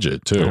good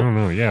budget too. I don't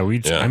know. Yeah,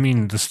 I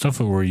mean, the stuff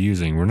that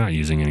we're not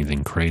using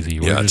anything crazy.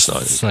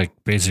 It's like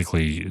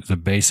basically the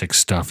basic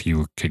stuff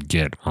you could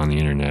get on the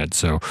internet.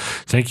 So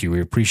thank you. We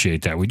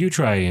appreciate that. We do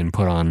try and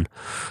put on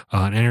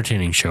an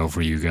entertaining show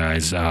for you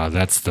guys.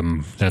 That's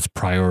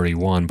priority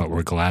one, but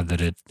we're glad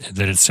that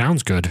it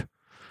sounds good.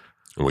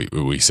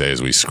 We say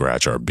as we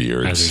scratch our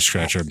beards.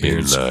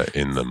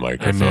 In the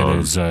microphone. And then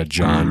as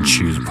John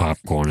chews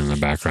popcorn in the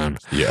background.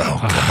 Yeah, oh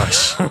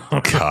gosh.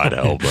 God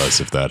help us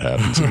if that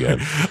happens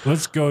again.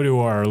 Let's go to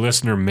our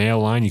listener mail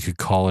line. You could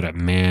call it at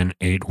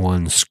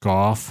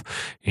man81scoff.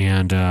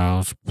 And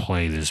let's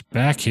play this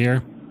back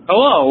here.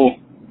 Hello.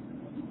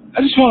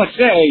 I just want to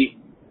say,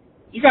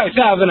 you guys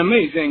have an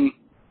amazing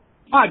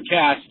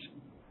podcast.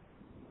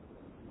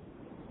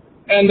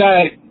 And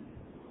I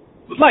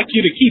would like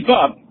you to keep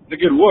up the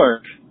good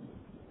work.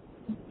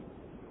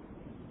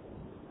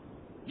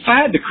 If I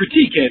had to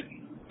critique it,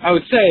 I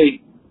would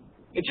say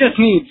it just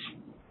needs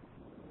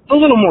a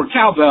little more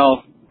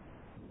cowbell.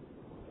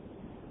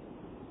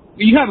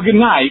 You have a good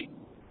night,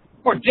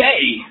 or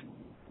day,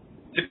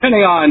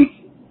 depending on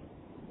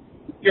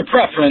your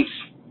preference.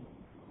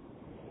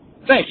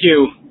 Thank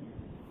you.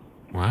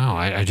 Wow,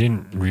 I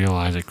didn't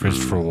realize that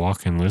Christopher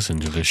Walken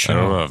listened to this show. I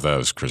don't know if that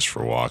was Christopher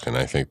Walken.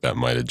 I think that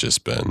might have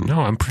just been... No,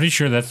 I'm pretty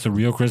sure that's the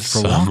real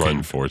Christopher Walken. Walken.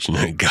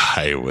 Unfortunate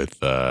guy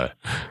with a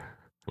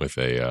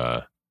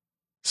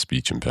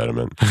speech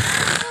impediment.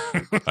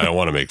 I don't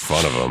want to make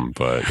fun of him,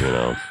 but,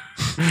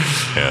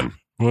 man.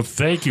 Well,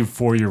 thank you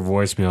for your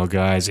voicemail,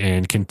 guys,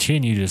 and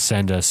continue to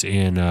send us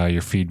in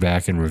your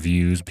feedback and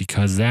reviews,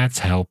 because that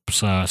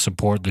helps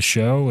support the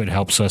show. It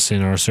helps us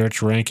in our search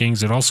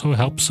rankings. It also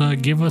helps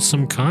give us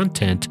some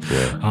content,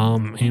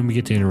 and we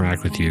get to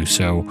interact with you.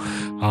 So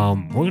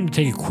we're going to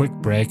take a quick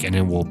break, and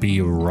then we'll be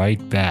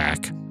right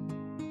back.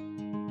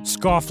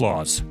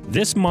 Scofflaws.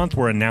 This month,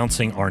 we're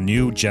announcing our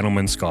new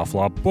Gentleman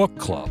Scofflaw Book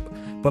Club.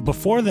 But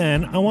before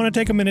then, I want to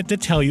take a minute to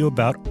tell you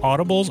about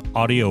Audible's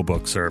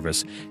audiobook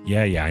service.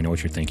 Yeah, I know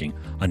what you're thinking.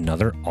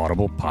 Another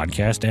Audible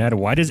podcast ad?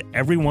 Why does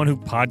everyone who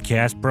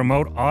podcasts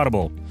promote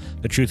Audible?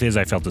 The truth is,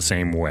 I felt the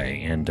same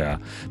way. And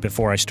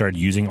before I started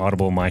using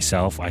Audible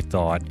myself, I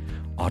thought,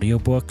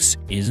 audiobooks,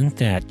 isn't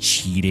that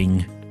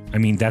cheating? I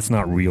mean, that's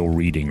not real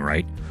reading,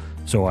 right?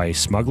 So I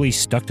smugly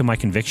stuck to my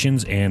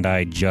convictions and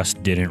I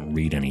just didn't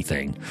read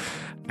anything.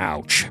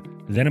 Ouch.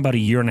 Then about a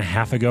year and a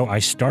half ago, I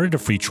started a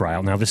free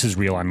trial. Now, this is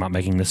real. I'm not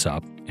making this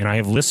up. And I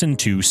have listened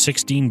to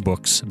 16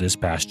 books this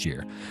past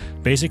year.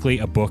 Basically,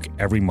 a book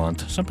every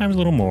month, sometimes a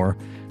little more.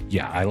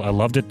 Yeah, I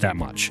loved it that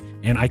much.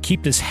 And I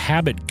keep this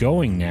habit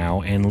going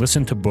now and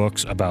listen to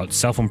books about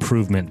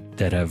self-improvement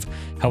that have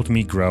helped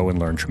me grow and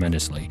learn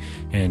tremendously.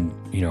 And,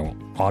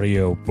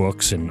 audio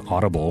books and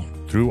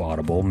through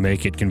Audible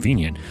make it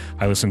convenient.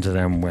 I listen to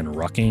them when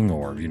rucking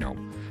or,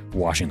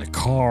 washing the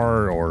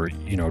car or,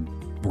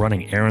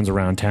 running errands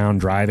around town,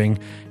 driving,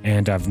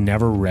 and I've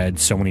never read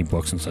so many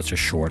books in such a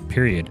short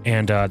period.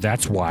 And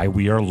that's why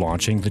we are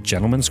launching the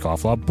Gentleman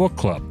Scofflaw Book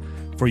Club.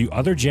 For you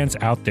other gents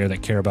out there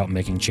that care about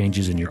making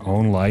changes in your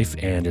own life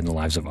and in the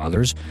lives of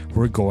others,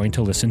 we're going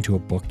to listen to a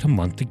book a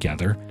month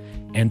together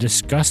and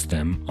discuss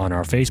them on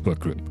our Facebook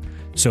group.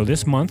 So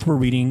this month we're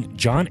reading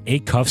Jon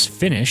Acuff's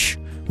Finish,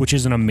 which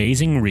is an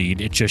amazing read.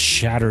 It just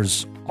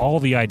shatters all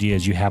the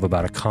ideas you have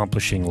about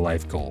accomplishing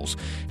life goals.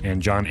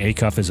 And Jon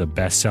Acuff is a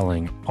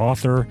best-selling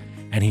author,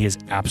 and he is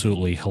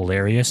absolutely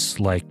hilarious,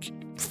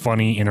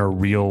 funny in a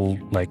real,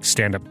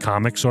 stand-up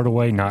comic sort of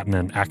way, not in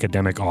an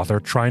academic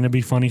author trying to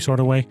be funny sort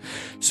of way.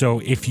 So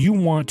if you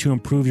want to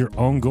improve your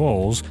own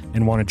goals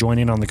and want to join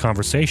in on the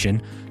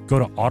conversation, go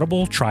to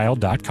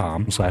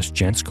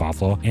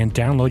audibletrial.com/gentscofflaw and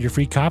download your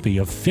free copy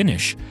of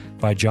Finish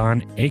by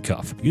Jon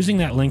Acuff. Using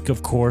that link,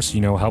 of course,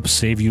 helps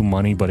save you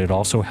money, but it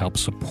also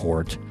helps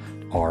support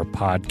our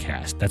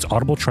podcast. That's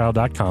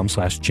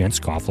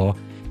audibletrial.com/gentscofflaw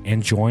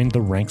and join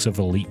the ranks of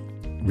elite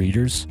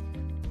readers.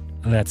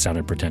 That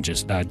sounded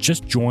pretentious.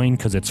 Just join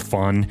because it's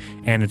fun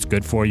and it's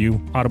good for you.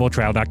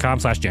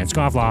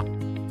 audibletrial.com/gentscofflaw.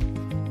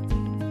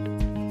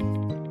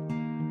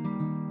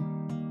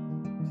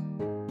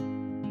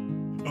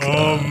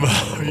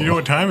 You know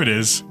what time it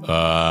is?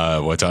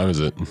 What time is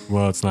it?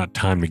 Well, it's not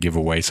time to give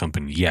away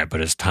something yet,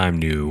 but it's time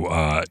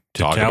to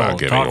talk about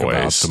giving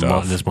away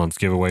stuff. This month's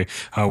giveaway.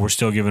 We're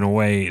still giving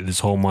away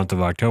this whole month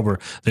of October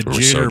the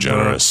We're so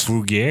generous.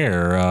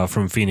 Fougere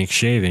from Phoenix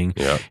Shaving.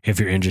 Yep. If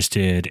you're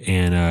interested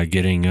in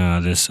getting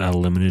this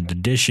limited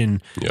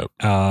edition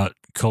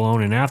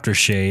cologne and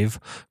aftershave,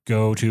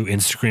 go to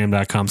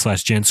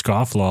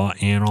Instagram.com/gentscofflaw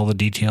and all the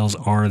details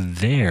are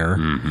there.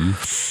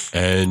 Mm-hmm.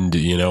 And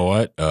you know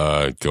what?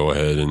 Go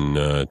ahead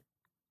and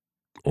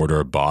order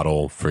a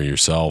bottle for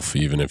yourself,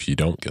 even if you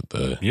don't get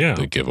the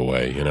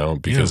giveaway,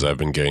 because I've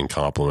been getting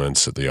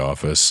compliments at the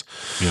office.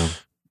 Yeah.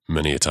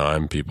 Many a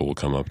time people will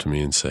come up to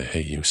me and say,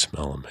 "Hey, you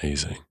smell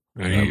amazing."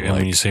 And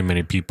when you say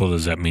many people,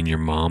 does that mean your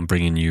mom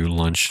bringing you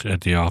lunch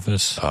at the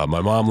office? My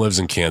mom lives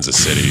in Kansas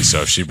City,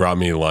 so if she brought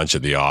me lunch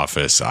at the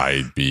office,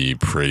 I'd be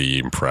pretty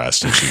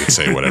impressed, and she could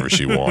say whatever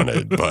she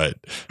wanted. But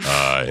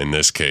in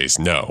this case,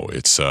 no.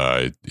 It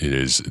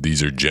is.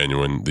 These are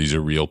genuine. These are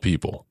real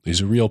people.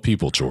 These are real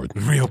people,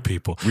 Jordan. Real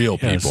people. Real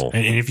people.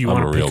 And if you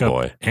want to pick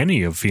up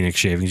any of Phoenix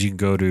Shavings, you can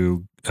go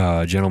to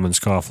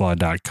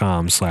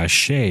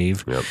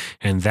gentlemanscofflaw.com/shave,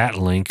 and that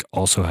link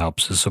also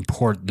helps to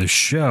support the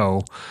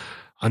show.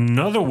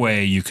 Another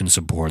way you can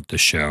support the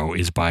show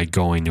is by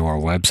going to our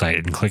website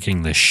and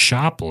clicking the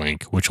shop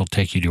link, which will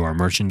take you to our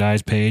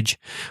merchandise page.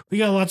 We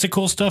got lots of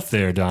cool stuff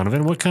there,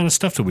 Donovan. What kind of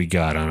stuff do we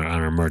got on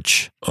our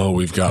merch? Oh,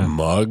 we've got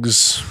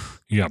mugs.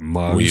 You got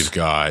mugs. We've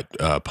got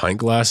pint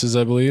glasses,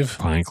 I believe.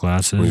 Pint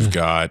glasses. We've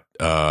got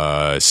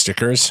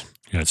stickers.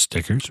 You got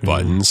stickers.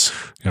 Buttons.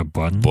 You got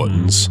buttons.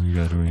 Buttons.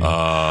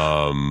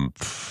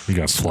 We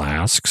got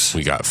flasks.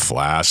 We got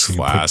flasks.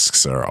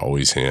 Flasks are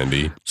always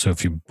handy. So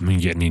if you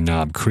get any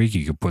Knob Creek,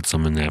 you could put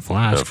some in that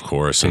flask. Of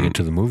course. Take it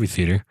to the movie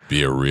theater.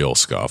 Be a real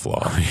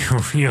scofflaw. A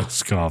real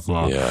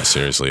scofflaw. Yeah,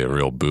 seriously, a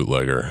real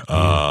bootlegger.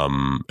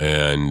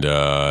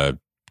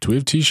 Do we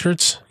have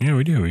T-shirts? Yeah,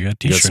 we do. We got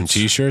T-shirts. You got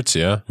some T-shirts,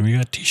 yeah? We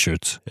got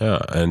T-shirts. Yeah,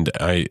 and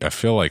I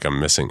feel like I'm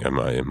missing. Am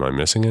I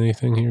missing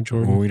anything here,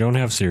 Jordan? Well, we don't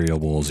have cereal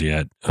bowls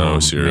yet.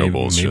 Cereal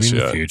bowls maybe just in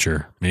yet. the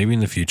future. Maybe in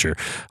the future.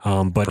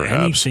 But Perhaps.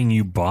 anything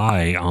you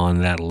buy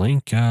on that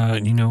link,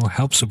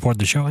 helps support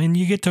the show, and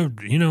you get to,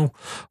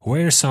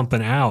 wear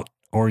something out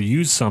or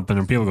use something,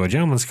 and people go,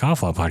 Gentleman's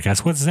Scofflaw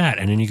Podcast, what's that?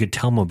 And then you could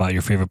tell them about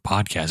your favorite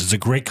podcast. It's a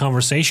great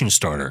conversation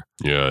starter.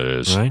 Yeah, it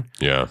is. Right?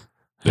 Yeah.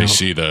 They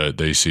see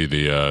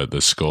the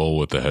skull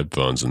with the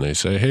headphones, and they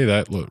say, "Hey,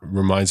 that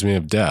reminds me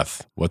of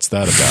death. What's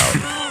that about?"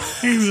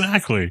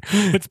 Exactly.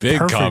 It's big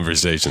perfect.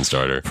 Conversation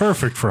starter.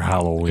 Perfect for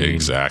Halloween.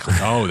 Exactly.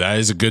 Oh, that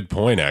is a good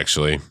point.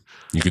 Actually,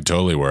 you could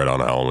totally wear it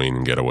on Halloween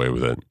and get away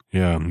with it.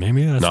 Yeah,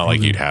 maybe that's not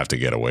like you'd have to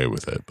get away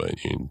with it, but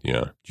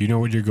yeah. Do you know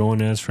what you're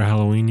going as for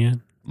Halloween yet?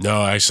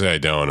 No, actually, I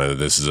don't.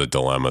 This is a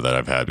dilemma that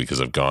I've had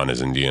because I've gone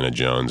as Indiana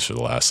Jones for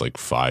the last like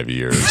 5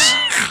 years.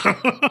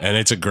 And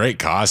it's a great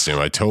costume.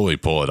 I totally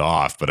pull it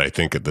off. But I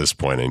think at this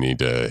point, I need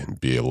to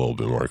be a little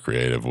bit more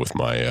creative with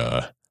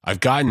my. I've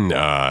gotten.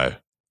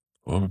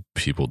 What were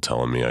people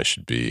telling me I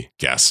should be?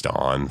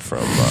 Gaston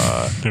from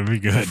That'd be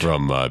good.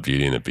 From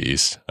Beauty and the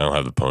Beast. I don't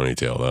have the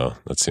ponytail though.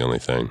 That's the only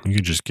thing. You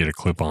could just get a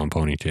clip-on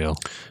ponytail.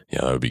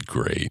 Yeah, that would be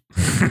great.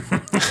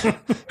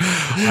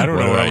 I don't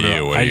know. About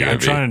you? What are you I'm gonna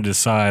be? trying to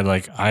decide.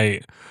 Like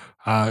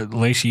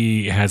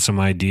Lacey had some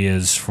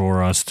ideas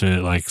for us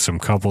to like some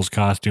couples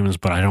costumes,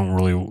 but I don't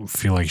really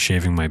feel like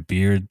shaving my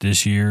beard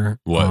this year.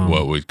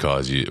 What would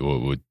cause you?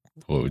 What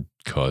would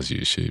cause you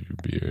to shave your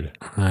beard?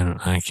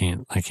 I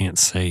can't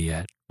say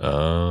yet.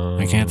 Oh,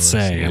 I can't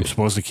say. see. I'm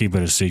supposed to keep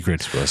it a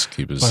secret. Supposed to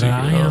keep it a But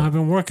secret. you know, huh? I've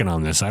been working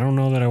on this. I don't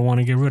know that I want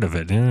to get rid of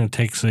it. And it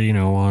takes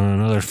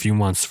another few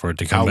months for it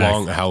to come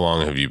back. How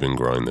long have you been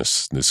growing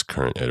this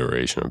current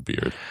iteration of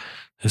beard?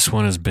 This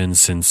one has been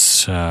since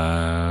since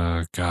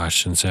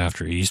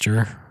after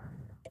Easter.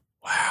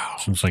 Wow.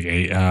 Since like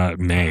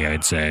May,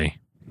 I'd say.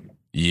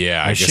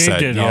 Yeah, I guess shaved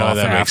that, it you know, off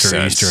that makes after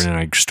sense. Easter, and then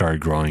I started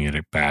growing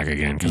it back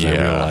again because I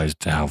Yeah.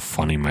 realized how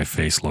funny my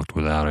face looked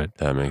without it.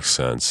 That makes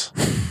sense.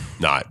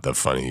 Not the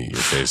funny your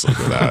face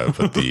looked without it,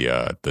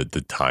 but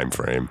the time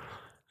frame.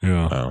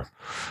 Yeah. Wow.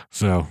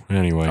 So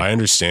anyway, I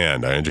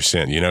understand.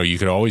 You know, you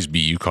could always be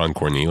Yukon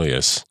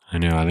Cornelius I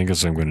know. I think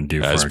that's what I'm going to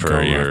do as for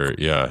per a your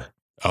yeah.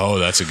 Oh,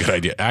 that's a good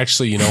idea.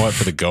 Actually, you know what?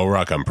 For the Go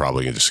Ruck, I'm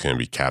probably just going to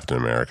be Captain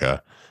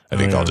America. I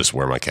think yeah. I'll just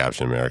wear my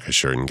Captain America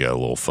shirt and get a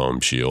little foam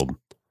shield.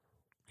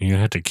 You're going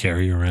to have to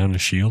carry around a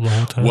shield the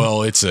whole time?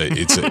 Well, it's a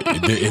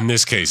in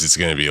this case, it's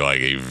going to be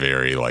like a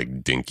very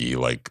like dinky,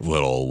 like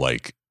little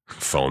like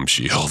foam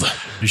shield.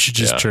 you should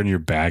just yeah. turn your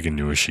bag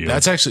into a shield.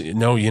 That's actually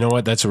no. You know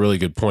what? That's a really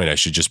good point. I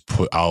should just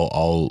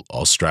I'll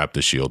strap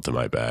the shield to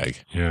my bag.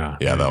 yeah.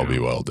 Yeah, that'll be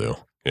well do.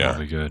 That'll Yeah,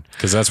 be good.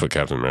 because that's what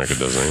Captain America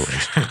does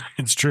anyway.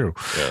 It's true.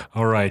 Yeah.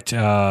 All right.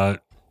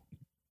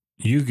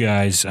 You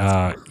guys,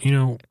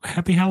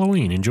 happy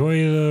Halloween. Enjoy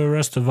the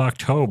rest of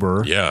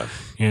October. Yeah.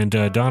 And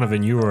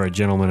Donovan, you are a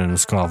gentleman and a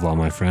scofflaw,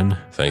 my friend.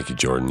 Thank you,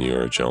 Jordan. You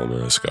are a gentleman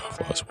and a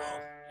scofflaw as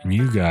well. And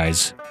you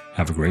guys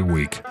have a great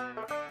week.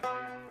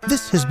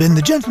 This has been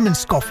the Gentleman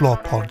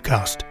Scofflaw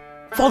Podcast.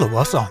 Follow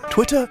us on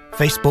Twitter,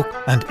 Facebook,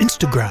 and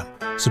Instagram.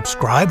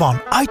 Subscribe on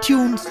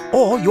iTunes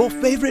or your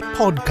favorite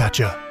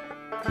podcatcher.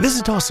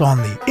 Visit us on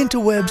the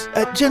interwebs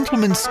at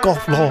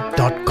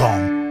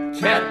gentlemanscofflaw.com.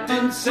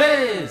 Captain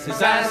says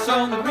his ice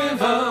on the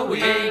river.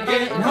 We ain't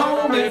getting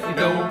home if we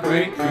don't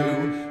break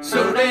through.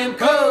 So damn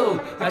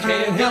cold, I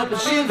can't help but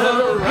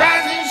shiver.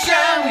 Rise and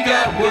shine, we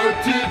got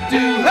work to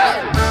do.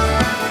 Hey!